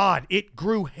good God, it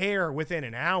grew hair within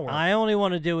an hour. I only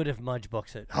want to do it if Mudge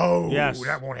books it. oh, Yes.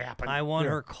 that won't happen. I want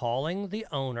her calling the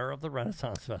owner of the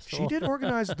Renaissance Festival. She did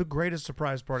organize the greatest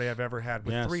surprise party I've ever had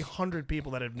with Yes. 300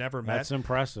 people that have never met. That's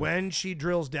impressive. When she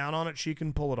drills down on it, she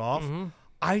can pull it off. Mm-hmm.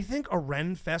 I think a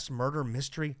Ren Fest murder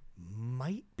mystery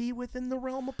might be within the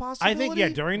realm of possibility. I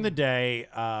think, during the day,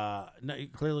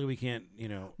 clearly we can't,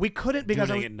 we couldn't because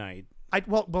do it at night.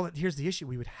 Well, here's the issue.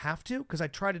 We would have to because I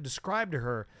try to describe to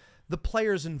her the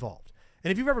players involved.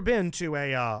 And if you've ever been to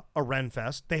a Ren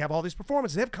Fest, they have all these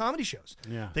performances. They have comedy shows.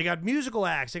 Yeah. They got musical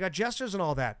acts. They got jesters and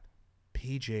all that.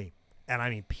 PG. And I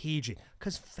mean PG,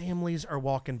 because families are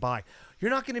walking by.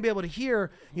 You're not going to be able to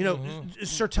hear,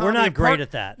 Sir Tommy. We're not of great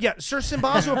at that. Yeah, Sir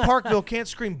Simbazo of Parkville can't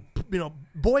scream,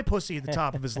 boy pussy at the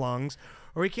top of his lungs,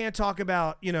 or he can't talk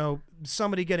about,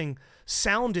 somebody getting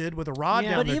sounded with a rod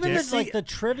down but their even dick. if like the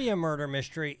trivia murder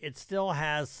mystery, it still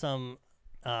has some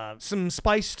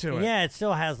spice to it. Yeah, it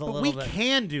still has a But little we bit.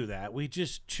 can do that. We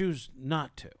just choose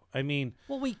not to. I mean,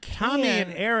 Well, we can. Tommy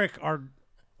and Eric are.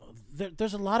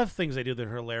 There's a lot of things they do that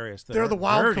are hilarious. That They're are the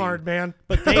wild dirty, card, man.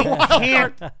 But they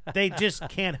can't. They just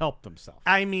can't help themselves.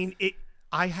 I mean,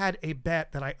 I had a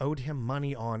bet that I owed him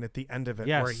money on at the end of it,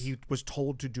 Yes. where he was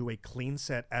told to do a clean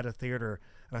set at a theater,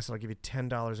 and I said, "I'll give you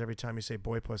 $10 every time you say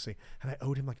boy pussy," and I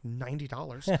owed him like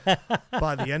 $90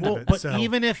 by the end of it. But so.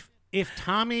 even if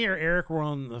Tommy or Eric were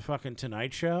on the fucking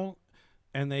Tonight Show,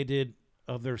 and they did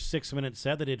of their 6-minute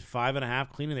set, they did 5.5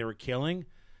 clean, and they were killing,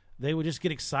 they would just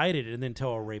get excited and then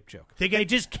tell a rape joke. They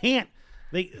just can't.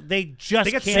 They just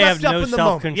get can't. They have swept up no in the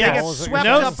moment. self-control. They get is what swept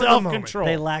you're up no in the moment. self-control.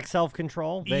 They lack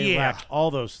self-control. They Yeah. lack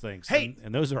all those things. Hey.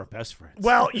 and those are our best friends.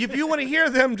 Well, if you want to hear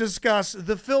them discuss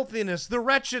the filthiness, the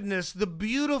wretchedness, the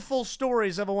beautiful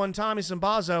stories of a one Tommy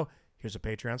Simbazo, here's a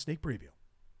Patreon sneak preview.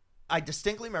 I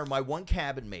distinctly remember my one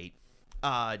cabin mate.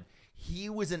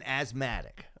 He was an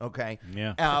asthmatic, okay?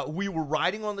 Yeah. We were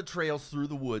riding on the trails through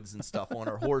the woods and stuff on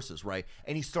our horses, right?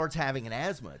 And he starts having an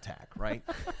asthma attack, right?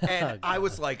 And I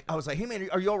was like, hey man,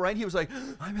 are you all right? He was like,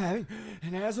 I'm having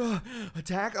an asthma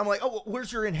attack. I'm like, oh,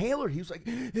 where's your inhaler? He was like,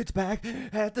 it's back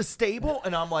at the stable.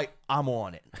 And I'm like, I'm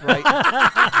on it,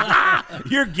 right?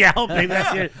 You're galloping.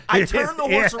 Yeah. I turn the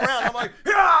horse around. I'm like,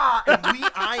 yeah! And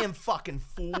I am fucking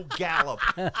full gallop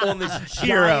on this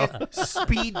giant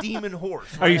speed demon horse.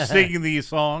 Are you singing the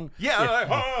song? Yeah, like,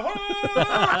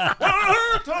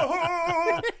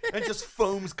 and just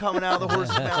foam's coming out of the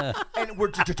horse's mouth, and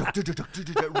we're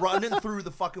running through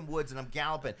the fucking woods, and I'm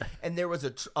galloping, and there was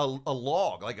a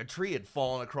log, like a tree had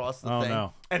fallen across the thing,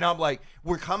 no. and I'm like,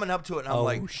 we're coming up to it, and I'm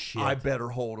like, shit. I better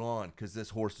hold on because this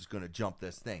horse is going to jump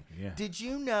this thing. Yeah. Did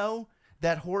you know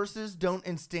that horses don't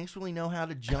instinctually know how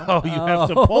to jump? Oh, you have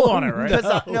to pull on it,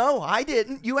 right? No, I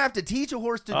didn't. You have to teach a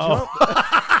horse to jump.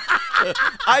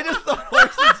 I just thought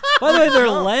horses. By the way, their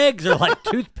legs are like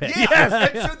toothpicks. Yeah.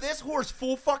 And so this horse,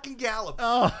 full fucking gallop,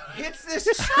 hits this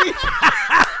tree.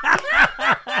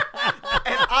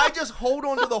 And I just hold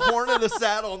onto the horn of the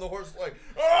saddle, and the horse is like,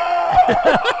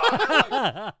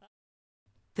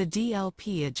 The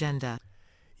DLP agenda.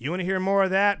 You want to hear more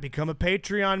of that? Become a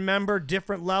Patreon member.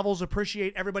 Different levels.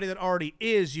 Appreciate everybody that already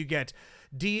is. You get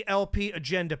DLP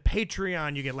Agenda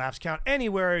Patreon. You get Laughs Count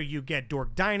Anywhere. You get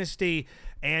Dork Dynasty.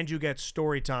 And you get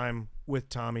Storytime with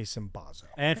Tommy Simbazo.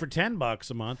 And for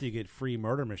 $10 a month, you get free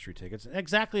murder mystery tickets.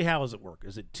 Exactly how does it work?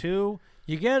 Is it 2?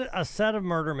 You get a set of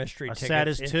murder mystery tickets. A set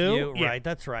is if 2? you- Yeah. Right,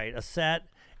 that's right. A set.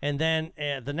 And then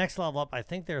the next level up, I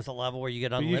think there's a level where you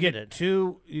get You unlimited. get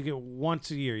 2. You get once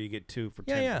a year. You get 2 for $10.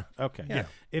 Yeah. Okay. Yeah.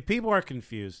 If people are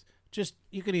confused, just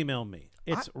you can email me.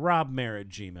 It's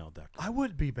robmair@gmail.com. I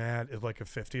would be mad if like a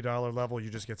 $50 level you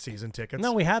just get season tickets.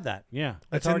 No, we had that. Yeah.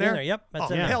 It's in already there? in there. Yep. That's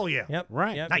Oh, in there. hell yeah. Yep.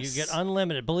 Right. Yep. Nice. You get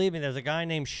unlimited. Believe me, there's a guy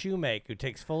named Shoemake who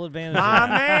takes full advantage of Ah,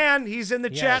 that. man, he's in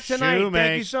the Yeah, chat tonight. Thank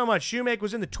Shoemake. you so much. Shoemake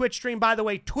was in the Twitch stream. By the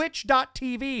way,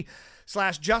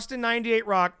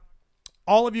 twitch.tv/Justin98Rock.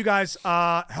 All of you guys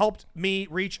helped me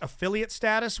reach affiliate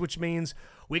status, which means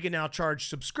we can now charge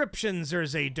subscriptions.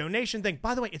 There's a donation thing.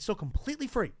 By the way, it's still completely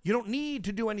free. You don't need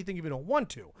to do anything if you don't want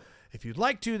to. If you'd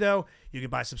like to, though, you can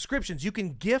buy subscriptions. You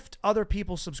can gift other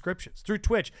people subscriptions through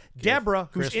Twitch. Deborah,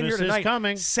 who's in here Christmas is tonight,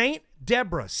 coming. Saint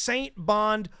Deborah, Saint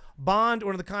Bond, one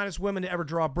of the kindest women to ever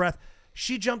draw breath.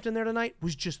 She jumped in there tonight,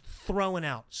 was just throwing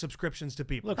out subscriptions to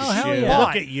people. Look Oh, at hell you. yeah.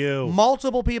 Look at you.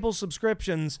 Multiple people's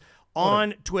subscriptions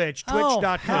on Twitch, Oh,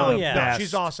 twitch.com. hell yeah.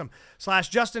 She's awesome.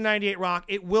 /Justin98Rock.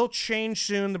 It will change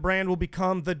soon. The brand will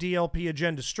become the DLP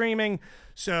Agenda Streaming.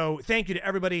 So thank you to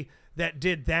everybody that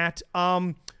did that.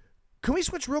 Can we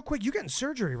switch real quick? You're getting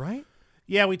surgery, right?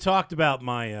 Yeah, we talked about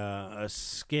my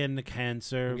skin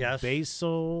cancer, Yes.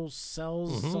 basal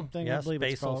cells, something. Yes, I believe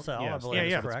it's basal called. cell, I Yes, believe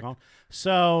is that's what correct. it's called.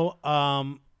 So,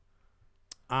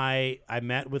 I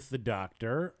met with the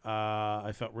doctor.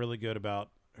 I felt really good about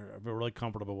her. I felt really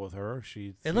comfortable with her.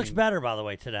 It looks better, by the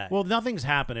way, today. Well, nothing's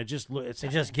happened. It's just for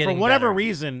getting whatever better.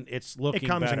 reason it's looking. It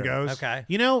comes and better. goes. Okay.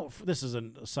 You know, this is a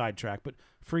sidetrack, but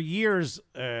for years,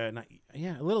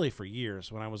 literally for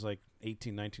years, when I was like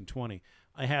 18, 19, 20,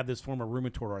 I had this form of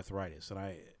rheumatoid arthritis,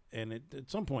 and at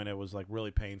some point it was like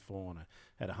really painful, and I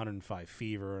had 105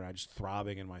 fever, and I just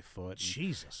throbbing in my foot.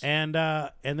 Jesus. And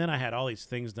then I had all these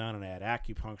things done, and I had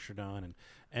acupuncture done,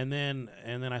 and then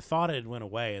I thought it went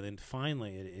away, and then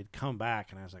finally it come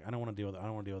back, and I was like, I don't want to deal with it. I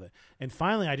don't want to deal with it. And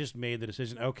finally, I just made the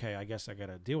decision. Okay, I guess I got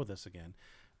to deal with this again.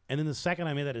 And then the second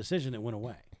I made that decision, it went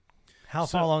away. How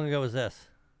far long ago was this?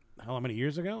 How many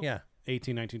years ago? Yeah.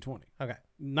 18, 19, 20. Okay.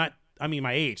 I mean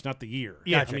my age, not the year.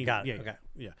 Gotcha, I mean, got it, yeah, okay.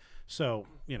 Yeah. So,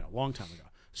 long time ago.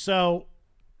 So,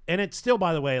 and it's still,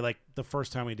 by the way, like the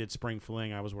first time we did spring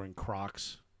fling, I was wearing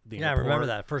Crocs. Yeah, I remember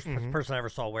that. First person I ever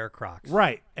saw wear Crocs.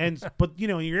 Right. And, but, in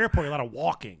your airport, you're a lot of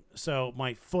walking. So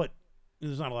my foot,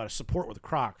 there's not a lot of support with the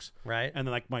Crocs. Right. And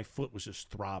then, like, my foot was just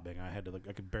throbbing. I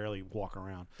could barely walk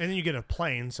around. And then you get a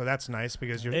plane, so that's nice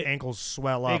because your ankles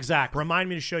swell up. Exactly. Remind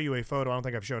me to show you a photo. I don't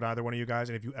think I've showed either one of you guys.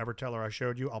 And if you ever tell her I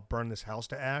showed you, I'll burn this house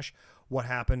to ash. What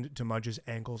happened to Mudge's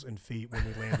ankles and feet when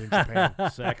we landed in Japan?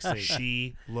 Sexy.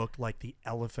 She looked like the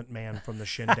elephant man from the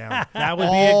shin down. That would be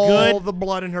All a good. the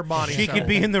blood in her body. She could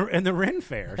be in the Ren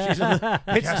Fair. She's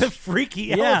it's the freaky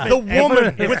Yeah. elephant. the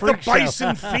woman The with the freak show.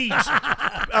 bison feet.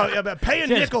 Pay a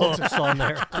nickel. Just on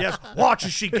there. Yes, watch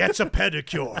as she gets a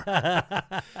pedicure.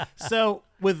 So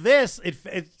with this,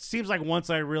 it seems like once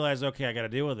I realized, okay, I got to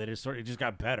deal with it, it just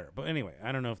got better. But anyway,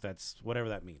 I don't know if that's whatever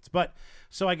that means. But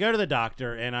so I go to the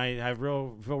doctor, and I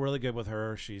feel really good with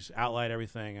her. She's outlined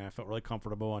everything, and I felt really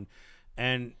comfortable.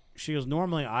 And she goes,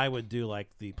 normally I would do like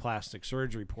the plastic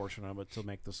surgery portion of it to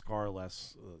make the scar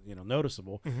less,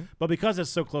 noticeable. But because it's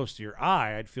so close to your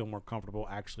eye, I'd feel more comfortable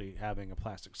actually having a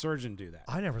plastic surgeon do that.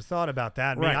 I never thought about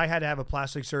that. I mean, Right. I had to have a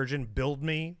plastic surgeon build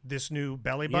me this new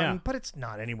belly button, Yeah. but it's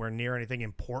not anywhere near anything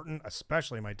important,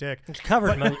 especially my dick. It's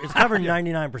covered. It's covered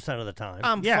 99% of the time.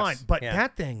 I'm Yes. fine, but Yeah.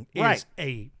 that thing is Right.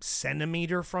 a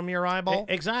centimeter from your eyeball.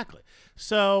 Exactly.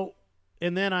 So,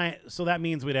 and then so that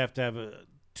means we'd have to have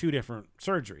two different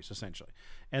surgeries essentially.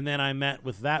 And then I met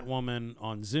with that woman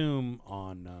on Zoom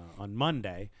on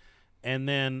Monday, and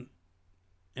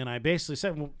I basically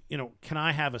said, well, can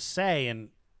I have a say in,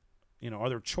 are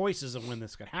there choices of when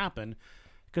this could happen?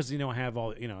 Because I have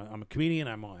all, I'm a comedian.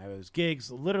 I have those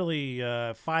gigs, literally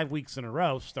 5 weeks in a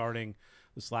row, starting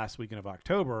this last weekend of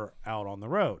October, out on the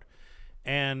road,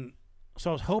 and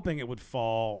so I was hoping it would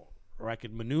fall, or I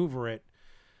could maneuver it.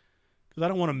 Because I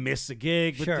don't want to miss a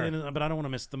gig, but, Sure. but I don't want to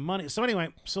miss the money. So anyway,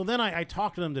 then I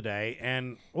talked to them today,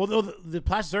 and although the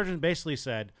plastic surgeon basically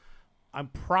said, I'm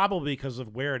probably, because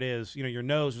of where it is, your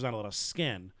nose, there's not a lot of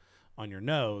skin on your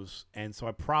nose, and so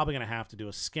I'm probably going to have to do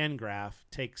a skin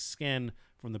graft, take skin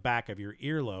from the back of your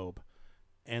earlobe,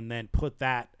 and then put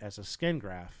that as a skin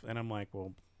graft. And I'm like,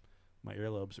 well, my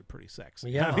earlobes are pretty sexy.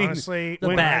 Yeah, I mean, Honestly, the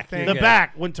when back, I think- you're the good.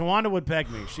 back, when Tawanda would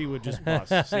peg me, she would just bust.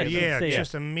 See, yeah, see it.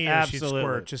 just immediately she'd Absolutely.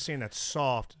 squirt. Just seeing that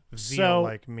soft So-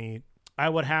 veal-like meat. I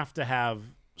would have to have,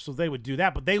 so they would do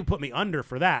that, but they would put me under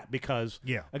for that because,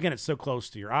 Yeah. again, it's so close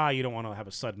to your eye. You don't want to have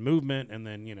a sudden movement, and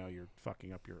then, you're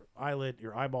fucking up your eyelid,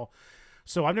 your eyeball.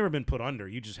 So I've never been put under.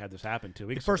 You just had this happen 2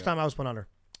 weeks The first ago. time I was put under.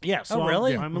 Yeah. So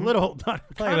really? I'm a little I've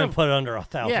kind been of, put under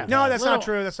 1,000 Yeah. times. No, that's Well- not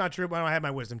true. That's not true. But I had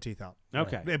my wisdom teeth out.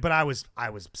 okay. But I was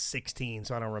 16,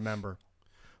 so I don't remember.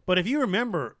 But if you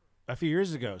remember, a few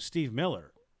years ago, Steve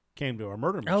Miller came to a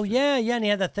murder mystery. Oh yeah, and he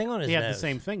had that thing on his He nose. had the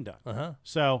same thing done. Uh-huh.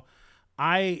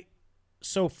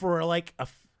 So for like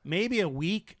maybe a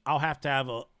week, I'll have to have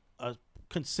a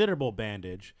considerable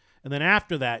bandage, and then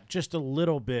after that, just a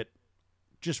little bit,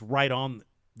 just right on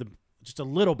just a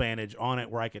little bandage on it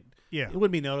where I could. Yeah. It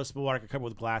wouldn't be noticeable. Where I could cover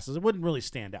with glasses. It wouldn't really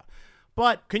stand out.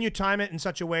 But Can you time it in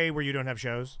such a way where you don't have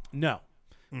shows? no.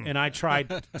 And I tried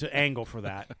to angle for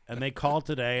that, and they called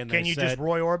today, and Can they you said, just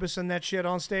Roy Orbison that shit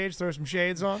on stage, throw some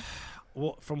shades on?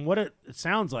 well, from what it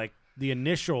sounds like, the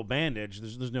initial bandage,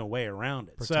 there's no way around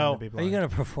it. Pretend So, to be Are blind. you going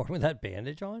to perform with that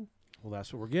bandage on? well,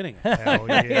 that's what we're getting at. Hell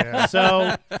yeah.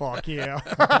 So, Fuck yeah.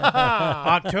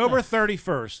 October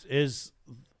 31st is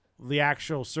the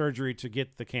actual surgery to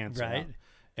get the cancer Right. out.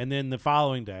 And then the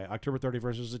following day, October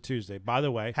 31st is a Tuesday. By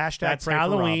the way, Hashtag that's pray for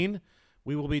Rob. Halloween.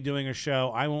 We will be doing a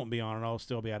show. I won't be on it. I'll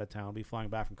still be out of town. I'll be flying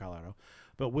back from Colorado.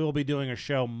 But we'll be doing a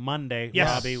show Monday. Yes.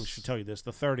 Robbie, we should tell you this,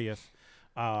 the 30th,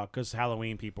 because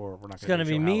Halloween people, we're not It's going going to to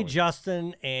be me, Halloween.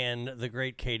 Justin, and the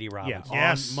great Katie Yeah, Robinson.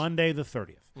 Yes. on Monday the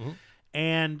 30th.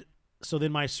 And so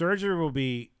then my surgery will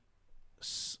be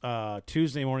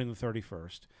Tuesday morning the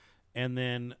 31st. And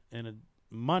then in a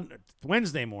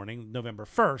Wednesday morning, November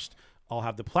 1st, I'll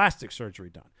have the plastic surgery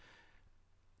done.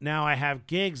 Now I have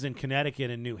gigs in Connecticut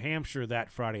and New Hampshire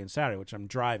that Friday and Saturday, which I'm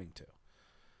driving to.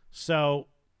 So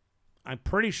I'm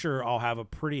pretty sure I'll have a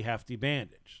pretty hefty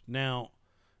bandage. Now,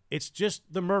 it's just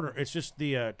the murder. It's just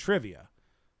the trivia.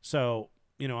 So,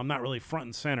 I'm not really front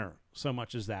and center so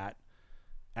much as that,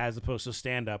 as opposed to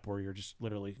stand-up where you're just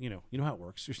literally, you know how it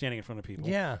works. You're standing in front of people.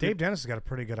 Yeah. Dave Dennis has got a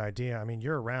pretty good idea. I mean,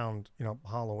 you're around,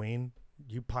 Halloween.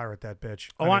 You pirate that bitch.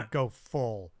 Oh, I mean, go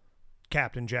full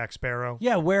Captain Jack Sparrow.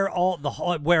 Yeah, wear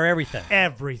everything.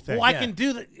 Everything. Well, I can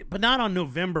do that, but not on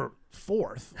November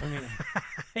 4th. I mean,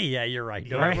 Yeah, you're right.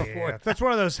 Yeah, November yeah. 4th. That's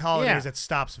one of those holidays Yeah. that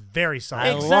stops very I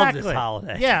silently. love this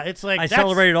holiday. Yeah, it's like I that's-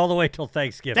 celebrated all the way till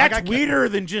Thanksgiving. That's weirder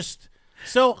than just.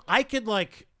 So I could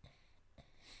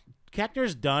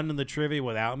Keckner's done in the trivia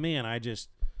without me, and I just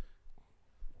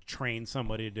trained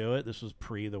somebody to do it. This was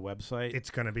pre the website. It's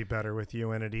going to be better with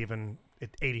you in it, even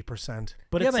at 80%.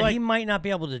 but yeah, it's but like he might not be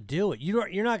able to do it.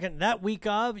 You're not going to that week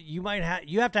of. You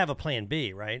have to have a plan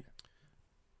B, right?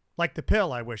 Like the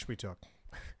pill I wish we took.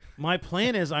 my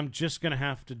plan is I'm just gonna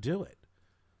have to do it.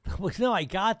 Well, no, I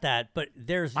got that, but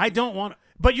there's I don't want.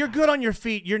 But you're good on your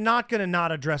feet. You're not going to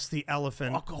not address the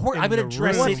elephant. Of course, in I would the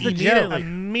address room. it immediately.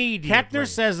 Immediately. Keckner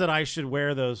says that I should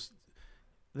wear those.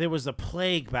 There was a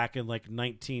plague back in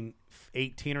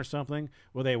 1918 or something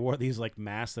where they wore these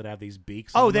masks that have these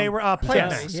beaks. Oh, on they them. were plague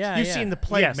Yes. masks. Yeah, You've yeah. seen the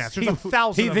plague Yes, masks. There's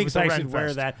 1,000 he of thinks them I at the should wear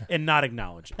Renfest. that and not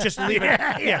acknowledge it. Just leave it.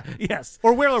 Yeah. Yes.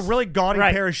 Or wear a really gaudy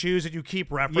Right. pair of shoes that you keep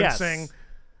referencing. Yes.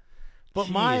 But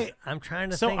Jeez, I'm trying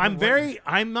to. so think I'm of what-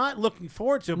 I'm not looking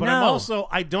forward to it, but No.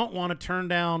 I don't want to turn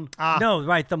down. No,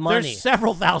 right, the money. There's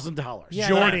several $1,000s. Yeah,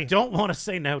 that I Jordy. don't want to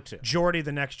say no to. Jordy,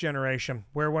 the next generation.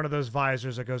 Wear one of those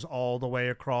visors that goes all the way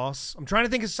across. I'm trying to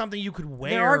think of something you could wear.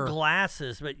 There are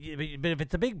glasses, but if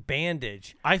it's a big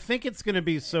bandage, I think it's going to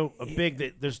be so big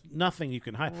that there's nothing you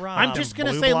can hide. Rob. I'm just going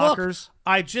to Blue say, blockers?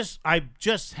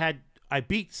 look, I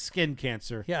beat skin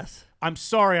cancer. yes. I'm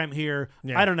sorry I'm here.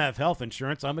 Yeah. I don't have health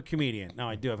insurance. I'm a comedian. Now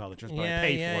I do have health insurance, but Yeah, I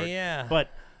pay yeah, for it. yeah. But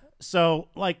so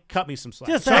cut me some slack.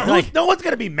 Just So act like- no one's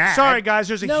going to be mad. Sorry, guys.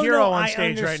 There's a No, hero no, on I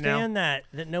stage right now. understand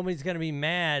that nobody's going to be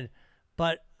mad,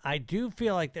 but I do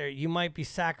feel like you might be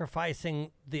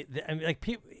sacrificing I mean,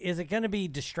 is it going to be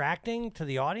distracting to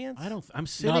the audience? I don't. I'm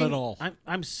sitting. at all.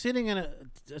 I'm sitting in a.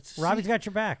 Robbie's got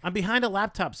your back. I'm behind a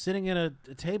laptop, sitting in a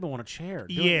table on a chair.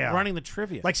 Yeah. running the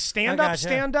trivia. Like stand I up, gotcha.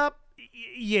 stand up.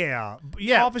 Yeah.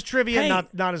 Yeah. Office trivia, Hey.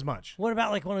 not as much. What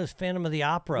about one of those Phantom of the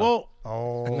Opera well,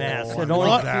 Oh, masks? I It only-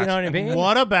 love you that. know what I mean?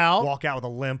 what about Walk out with a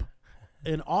limp.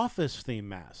 an office theme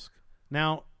mask?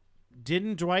 Now,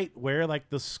 didn't Dwight wear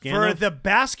the skin For of- the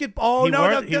basketball. Oh, he no,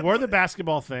 wore, no. he wore the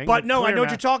basketball thing. But the no, I clear know what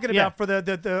you're mask. talking Yeah. about for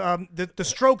the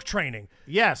stroke training.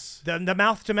 Yes. The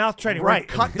mouth to mouth training. Where I Right.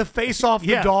 cut the face off the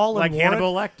Yeah, doll like and wore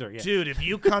Hannibal it. Lecter. Yeah. Dude, if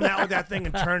you come out with that thing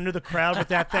and turn to the crowd with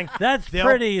that thing, That's they'll-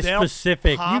 pretty they'll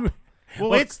specific. pop. You-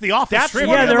 Well, it's the office that's trivia.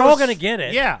 one yeah, of the they're all most- going to get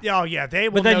it. Yeah. Oh yeah, they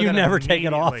will. then know you that never take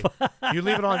it off. immediately. You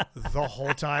leave it on the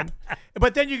whole time,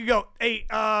 but then you can go, "Hey,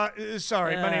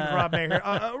 sorry, my name's Rob Mayer.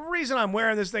 Reason I'm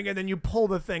wearing this thing," and then you pull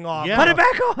the thing off. Yeah. Put it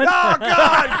back on. Oh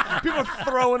God! People are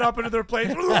throwing up into their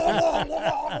plates.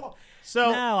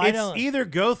 So No, I it's don't. either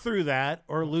go through that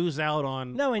or lose out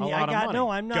on No, and a lot of money.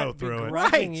 I'm not Go through it.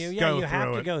 begrudging Right. you. Yeah, Go you have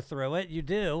through to it. go through it. You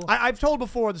do. I've told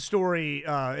before the story.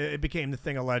 It became the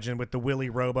thing of legend with the Willie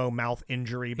Robo mouth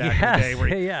injury back in Yes, the day,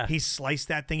 where yeah. he sliced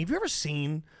that thing. Have you ever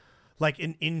seen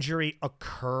an injury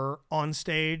occur on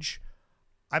stage?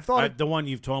 I've thought the one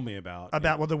you've told me about.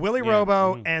 well, the Willy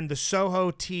Robo and the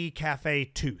Soho Tea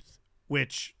Cafe Tooth,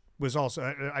 which was also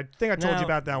I think I told you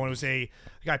about that one. It was a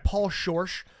guy Paul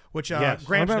Schorsch, which Yes.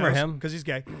 Gramps I remember knows him because he's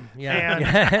gay. Yeah.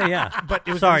 And, Yeah. But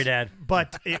it was Sorry, Dad.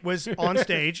 But it was on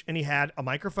stage, and he had a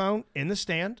microphone in the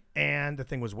stand, and the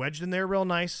thing was wedged in there real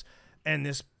nice. And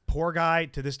this poor guy,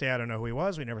 to this day, I don't know who he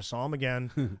was. We never saw him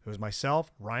again. It was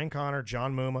myself, Ryan Connor,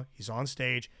 John Muma. He's on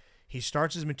stage. He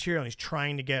starts his material, and he's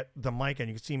trying to get the mic, and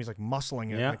you can see him. He's like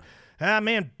muscling it. Yeah. Like,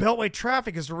 man, Beltway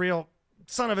traffic is the real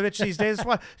son of a bitch these days. That's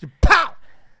why. Pow!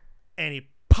 And he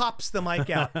pops the mic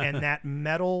out, and that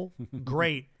metal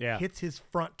grate hits his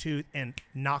front tooth and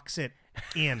knocks it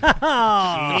in.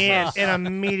 And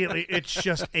immediately, it's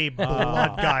just a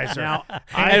blood geyser. Now,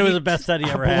 It was the best set he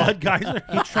ever had. Blood geyser.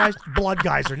 He tries blood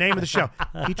geyser. Name of the show.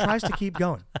 He tries to keep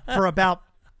going for about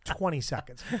 20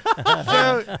 seconds.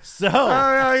 So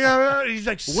he's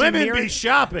like women smearing- be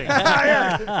shopping.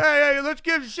 hey, let's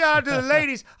give a shout out to the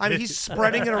ladies. I mean, he's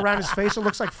spreading it around his face. It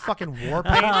looks like fucking war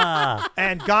paint.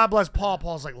 And God bless Paul.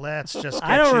 Paul's like, let's just. Get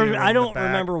I don't the back.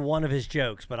 remember one of his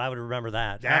jokes, but I would remember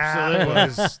that.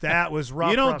 That was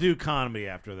rough. You don't rough. do comedy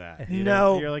after that. You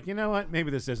No. know? You're like, you know what?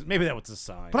 Maybe this isn't. Maybe that was a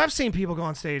sign. But I've seen people go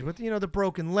on stage with, the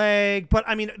broken leg. But,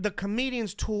 I mean, the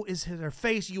comedian's tool is their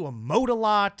face. You emote a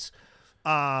lot.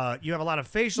 You have a lot of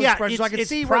facial expressions. So I can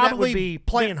see where that would be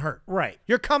playing hurt. Right.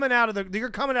 You're coming out of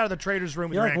the trader's room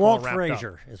with You're your like ankle all Walt wrapped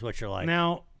Frazier, up. is what you're like.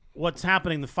 Now, what's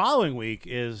happening the following week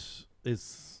is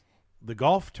the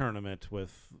golf tournament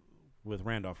with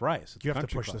Randolph Rice. You have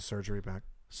to push the surgery back.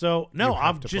 So no, You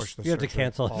have I'm to just push the you have to surgery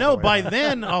cancel. all no. the way By back.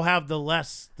 then, I'll have the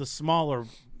smaller,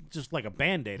 just like a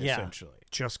Band-Aid essentially.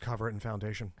 Just cover it in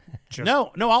foundation. Just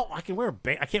No, I can wear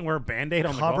I can't wear a Band-Aid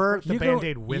on the golf cover course. the You can-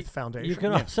 Band-Aid with foundation. You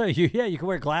can also you can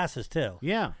wear glasses too.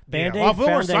 Yeah, Band-Aid, Well, I'll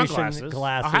wear foundation, sunglasses.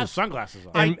 glasses. I'll have sunglasses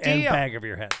on. and Idea. bag over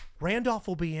your head. Randolph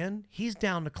will be in. He's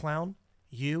down to clown.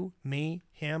 You, me,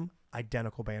 him.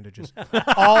 Identical bandages.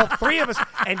 All three of us.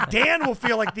 And Dan will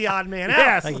feel like the odd man out.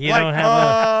 Yes. Like, you don't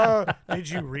have did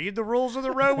you read the rules of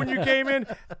the road when you came in?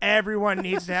 Everyone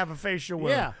needs to have a facial wound.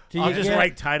 Yeah, Do I'll you just get-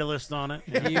 write Titleist on it.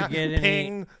 Do you get any?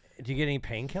 Ping. Do you get any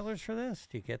painkillers for this?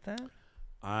 Do you get that?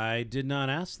 I did not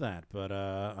ask that, but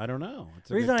I don't know. It's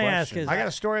a The reason good I ask question. is I got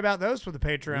a story about those for the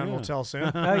Patreon Yeah. we'll tell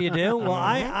soon. Oh, you do? Well,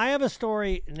 I have a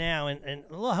story now, and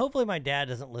well, hopefully my dad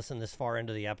doesn't listen this far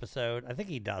into the episode. I think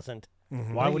he doesn't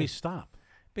Why would he stop?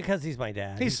 because he's my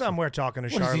dad. He's somewhere talking to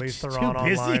What is he, Charlize just Theron too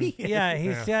busy? online. yeah,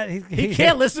 he's got. He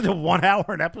can't listen to 1 hour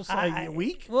an episode a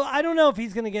week. Well, I don't know if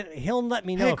he's gonna get. He'll let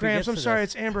me know. Hey, if he Gramps, gets I'm to sorry.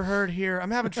 this. It's Amber Heard here.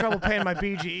 I'm having trouble paying my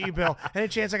BGE bill. Any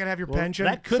chance I can have your pension?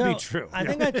 That could be So, true. I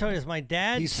think I told you this. My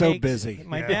dad. He's so takes- busy.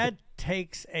 My dad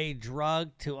takes a drug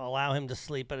to allow him to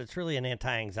sleep, but it's really an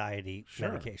anti-anxiety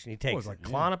medication. He takes What was it, like it,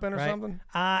 Klonopin or right? something?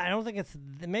 I don't think it's.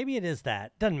 Maybe it is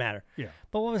that. Doesn't matter. Yeah.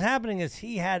 But what was happening is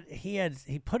he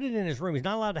put it in his room. He's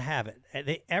not allowed to have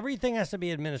it. Everything has to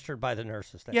be administered by the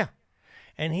nurses there. Yeah.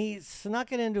 And he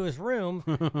snuck it into his room,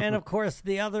 and of course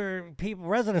the other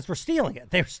residents were stealing it.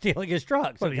 They were stealing his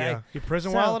drugs. What, Okay, you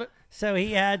prison so, wallet it? So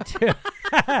he had to.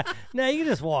 No, you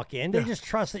just walk in. They just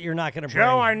trust that you're not going to.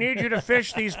 Joe, I need you to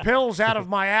fish these pills out of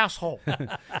my asshole.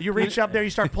 You reach up there, you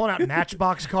start pulling out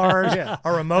Matchbox cars,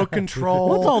 a remote control.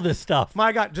 What's all this stuff?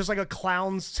 My God, just like a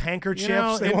clown's handkerchiefs. You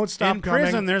know, they won't stop in coming.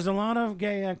 prison, there's a lot of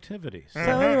gay activities. So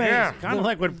anyways, yeah. Kind of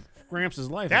like what Gramps'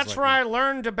 life That's is where like. I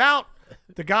learned about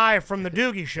the guy from the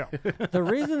Doogie Show. the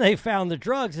reason they found the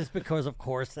drugs is because, of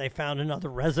course, they found another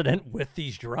resident with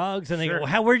these drugs, and they go,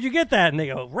 well, "Where'd you get that?" And they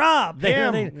go, "Rob."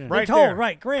 Him, They right told, there.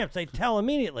 right, Gramps. They tell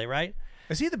immediately, right?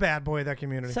 Is he the bad boy of that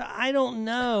community? So I don't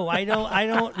know. I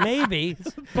don't. Maybe.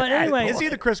 But anyway, Is he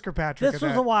the Chris Kirkpatrick? this of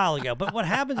was that? a while ago. But what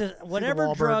happens is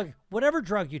Wahlberg? whatever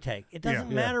drug you take, it doesn't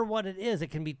Yeah. matter what it is.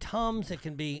 It can be Tums, it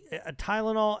can be a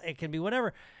Tylenol, it can be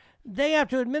whatever. They have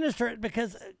to administer it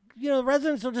because the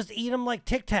residents will just eat them like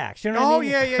Tic Tacs. You know what I Oh,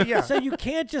 mean? yeah. So you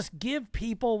can't just give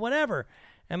people whatever.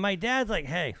 And my dad's like,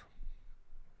 "Hey,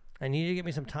 I need you to get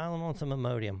me some Tylenol and some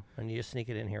Imodium, and you just sneak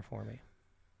it in here for me."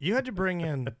 You had to bring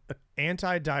in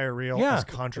anti-diarrheal Yeah. as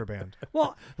contraband.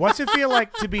 Well, What's it feel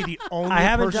like to be the only I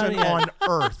haven't person done it yet. on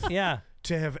Earth yeah.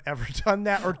 to have ever done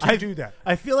that or to do that?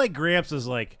 I feel like Gramps is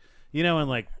like, in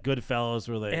like Goodfellas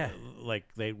where they Yeah.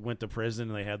 they went to prison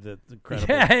and they had the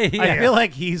incredible. Yeah. I feel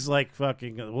like he's like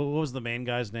fucking. What was the main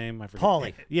guy's name? I forget.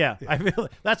 Paulie. Yeah, I feel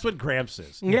that's what Gramps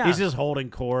is. Yeah. he's just holding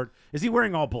court. Is he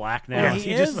wearing all black now? Yeah, Is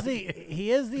he just is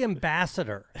he is the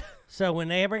ambassador. So when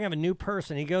they bring up a new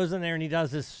person, he goes in there and he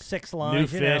does his 6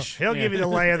 lines. New you know. fish. He'll give you the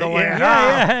lay of the Yeah.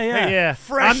 land. Yeah.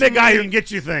 Fresh I'm the guy who meat. can get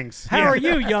you things. How are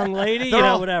you, young lady? You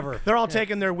know, whatever. They're all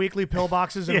taking their weekly pill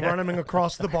boxes and running them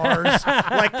across the bars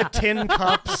like the tin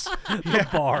cups. The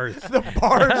bars. The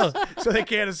bars, so they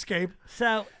can't escape.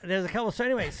 So there's a couple. So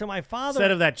anyway, so my father.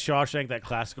 Instead of that Shawshank, that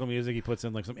classical music, he puts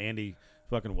in like some Andy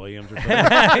fucking Williams or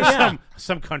something.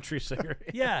 some country singer.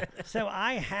 Yeah. So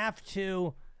I have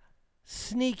to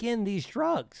sneak in these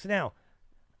drugs. Now,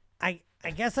 I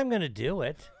guess I'm going to do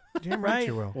it. Damn right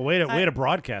you will. Well, way to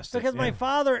broadcast it. Because my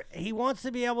father, he wants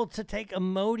to be able to take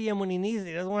Imodium when he needs it.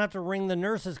 He doesn't want to have to ring the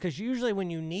nurses because usually when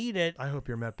you need it, I hope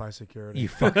you're met by security. you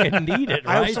fucking need it,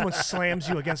 I hope right? someone slams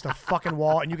you against a fucking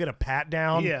wall and you get a pat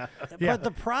down. Yeah. But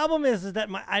the problem is that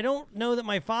I don't know that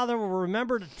my father will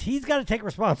remember. He's got to take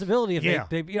responsibility. If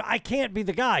they I can't be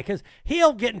the guy because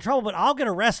he'll get in trouble, but I'll get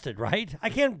arrested, right? I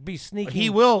can't be sneaking. He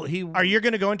will. Are you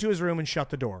going to go into his room and shut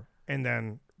the door and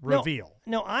then reveal?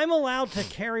 No, I'm allowed to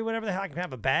carry whatever the hell. I can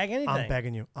have a bag, anything. I'm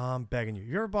begging you. I'm begging you.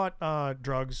 You ever bought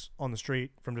drugs on the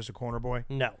street from just a corner boy?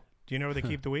 No. Do you know where they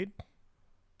keep the weed?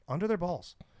 Under their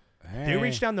balls. Hey. They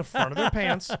reach down the front of their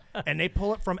pants and they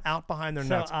pull it from out behind their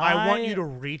So nuts. I want you to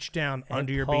reach down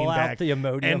under your pull out beanbag the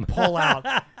Imodium. and pull out.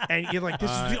 And you're like, this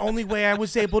is the only way I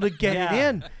was able to get it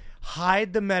in.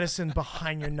 Hide the medicine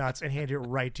behind your nuts and hand it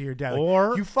right to your dad. Like,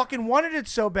 Or- you fucking wanted it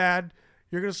so bad,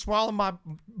 you're going to swallow my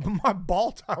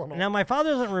ball Tylenol. Now, my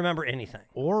father doesn't remember anything.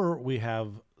 Or we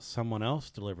have someone else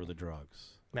deliver the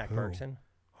drugs. Mac Bergson.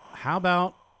 How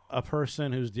about a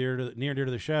person who's near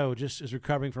to the show just is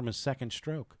recovering from his second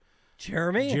stroke?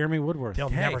 Jeremy Woodworth. They'll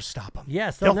never stop him.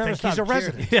 Yes, they'll never think stop he's a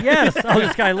cheering. resident. Yes. Oh,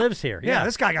 this guy lives here. Yeah,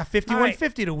 this guy got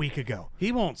 5150 a week ago.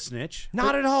 He won't snitch.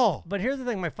 Not at all. But here's the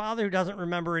thing: my father, who doesn't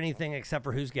remember anything except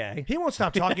for who's gay, He won't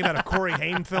stop talking about a Corey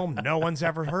Haim film no one's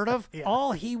ever heard of.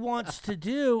 all he wants to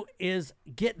do is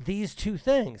get these 2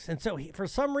 things. And so, for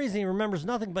some reason, he remembers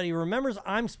nothing. But he remembers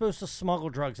I'm supposed to smuggle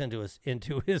drugs into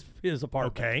his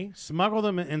apartment. Okay. Smuggle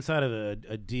them inside of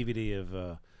a DVD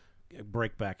of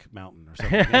Breakback Mountain or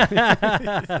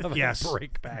something. Yes.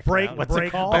 Breakback. Break. Mountain. What's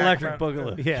it called? Electric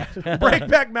Boogaloo. yeah.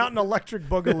 Breakback Mountain Electric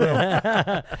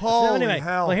Boogaloo. Holy So anyway,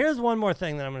 hell. well, here's one more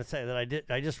thing that I'm going to say that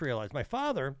I just realized. My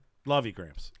father, Love you,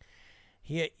 Gramps.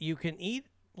 you can eat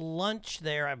lunch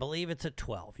there. I believe it's at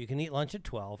 12. You can eat lunch at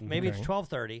 12. Maybe it's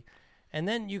 12:30, and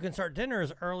then you can start dinner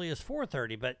as early as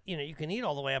 4:30. But you can eat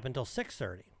all the way up until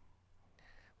 6:30.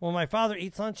 Well, my father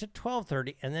eats lunch at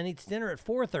 12:30 and then eats dinner at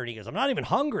 4:30. He goes, I'm not even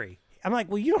hungry. I'm like,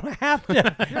 well, you don't have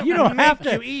to. You don't have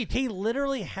to eat. He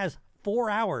literally has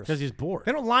 4 hours. Because he's bored.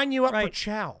 They don't line you up for Right.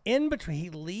 chow. In between, he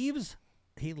leaves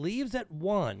at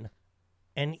 1,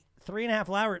 and 3.5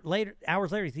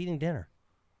 hours later, he's eating dinner.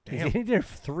 He's eating dinner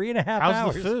for 3.5 How's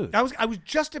hours. the food? I was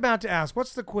just about to ask,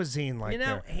 what's the cuisine like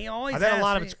there? He always I bet a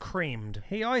lot of asks it's creamed.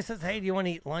 He always says, hey, do you want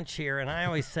to eat lunch here? And I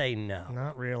always say no.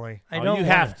 Not really. I don't you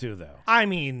wanna. have to, though. I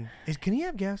mean, can he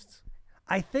have guests?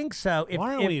 I think so. If,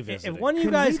 Why aren't if, we if visiting? one of you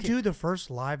Can guys we do the first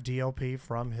live DLP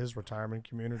from his retirement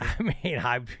community? I mean,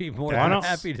 I'd be more Why than don't,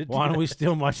 happy to do why don't that. we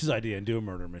steal Much's idea and do a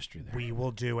murder mystery there? We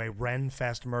will do a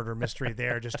Renfest murder mystery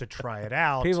there just to try it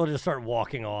out. People just start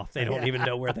walking off. They don't even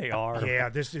know where they are. Yeah,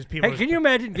 this is people. Hey, can you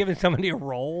imagine giving somebody a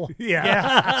roll?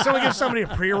 Yeah. Someone gives somebody a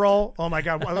pre-roll. Oh my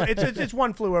God, it's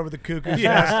one flew over the cuckoo's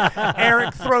nest.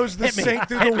 Eric throws the sink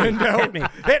through the window.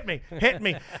 Hit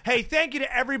me. Hey, thank you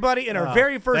to everybody in our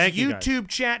very first thank you, guys. YouTube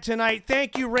chat tonight.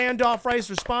 Thank you, Randolph Rice,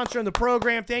 for sponsoring the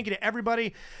program. Thank you to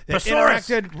everybody that Thesaurus.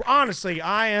 interacted. Honestly,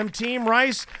 I am Team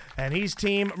Rice, and he's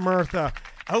Team Mirtha.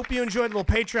 I hope you enjoyed a little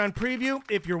Patreon preview.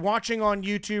 If you're watching on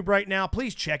YouTube right now,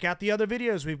 please check out the other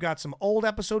videos. We've got some old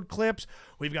episode clips.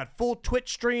 We've got full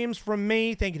Twitch streams from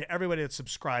me. Thank you to everybody that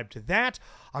subscribed to that.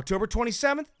 October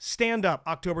 27th, Stand Up.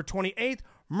 October 28th,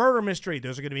 Murder Mystery.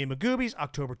 Those are going to be in Magoobies.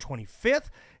 October 25th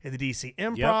at the DC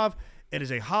Improv. It is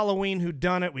a Halloween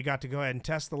whodunit. We got to go ahead and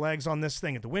test the legs on this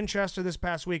thing at the Winchester this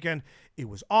past weekend. It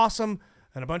was awesome.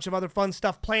 And a bunch of other fun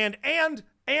stuff planned.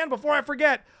 And before I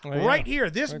forget, right here,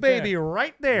 this baby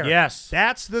right there. Yes.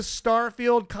 That's the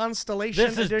Starfield Constellation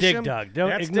This is Edition. Dig Dug. Don't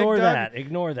That's ignore Dig Dug. that.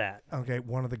 Ignore that. Okay,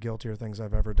 one of the guiltier things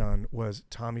I've ever done was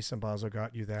Tommy Simbazo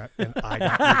got you that, and I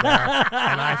got you that,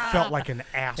 and I felt like an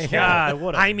asshole. God,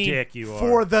 what a I mean, dick you are.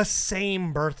 for the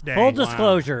same birthday. Full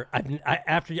disclosure,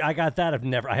 after I got that,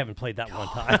 I haven't played that one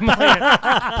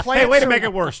time. Hey, way to make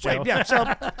it worse, Joe. Wait, yeah, so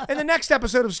in the next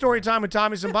episode of Storytime with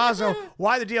Tommy Simbazo,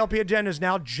 why the DLP agenda is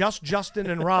now just Justin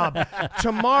and Rob.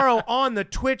 Tomorrow on the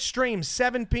Twitch stream,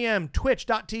 7 p.m.,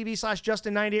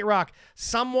 twitch.tv/Justin98Rock.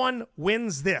 Someone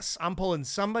wins this. I'm pulling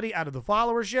somebody out of the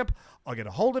followership. I'll get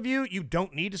a hold of you. You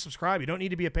don't need to subscribe. You don't need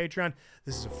to be a Patreon.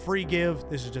 This is a free give.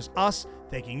 This is just us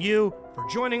thanking you for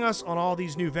joining us on all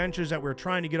these new ventures that we're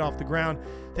trying to get off the ground.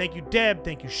 Thank you, Deb.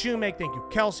 Thank you, Shoemake. Thank you,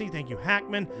 Kelsey. Thank you,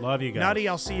 Hackman. Love you guys. Nutty,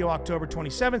 I'll see you October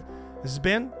 27th. This has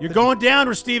been... You're going down,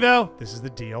 Restivo. This is the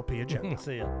DLP Agenda.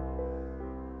 See ya.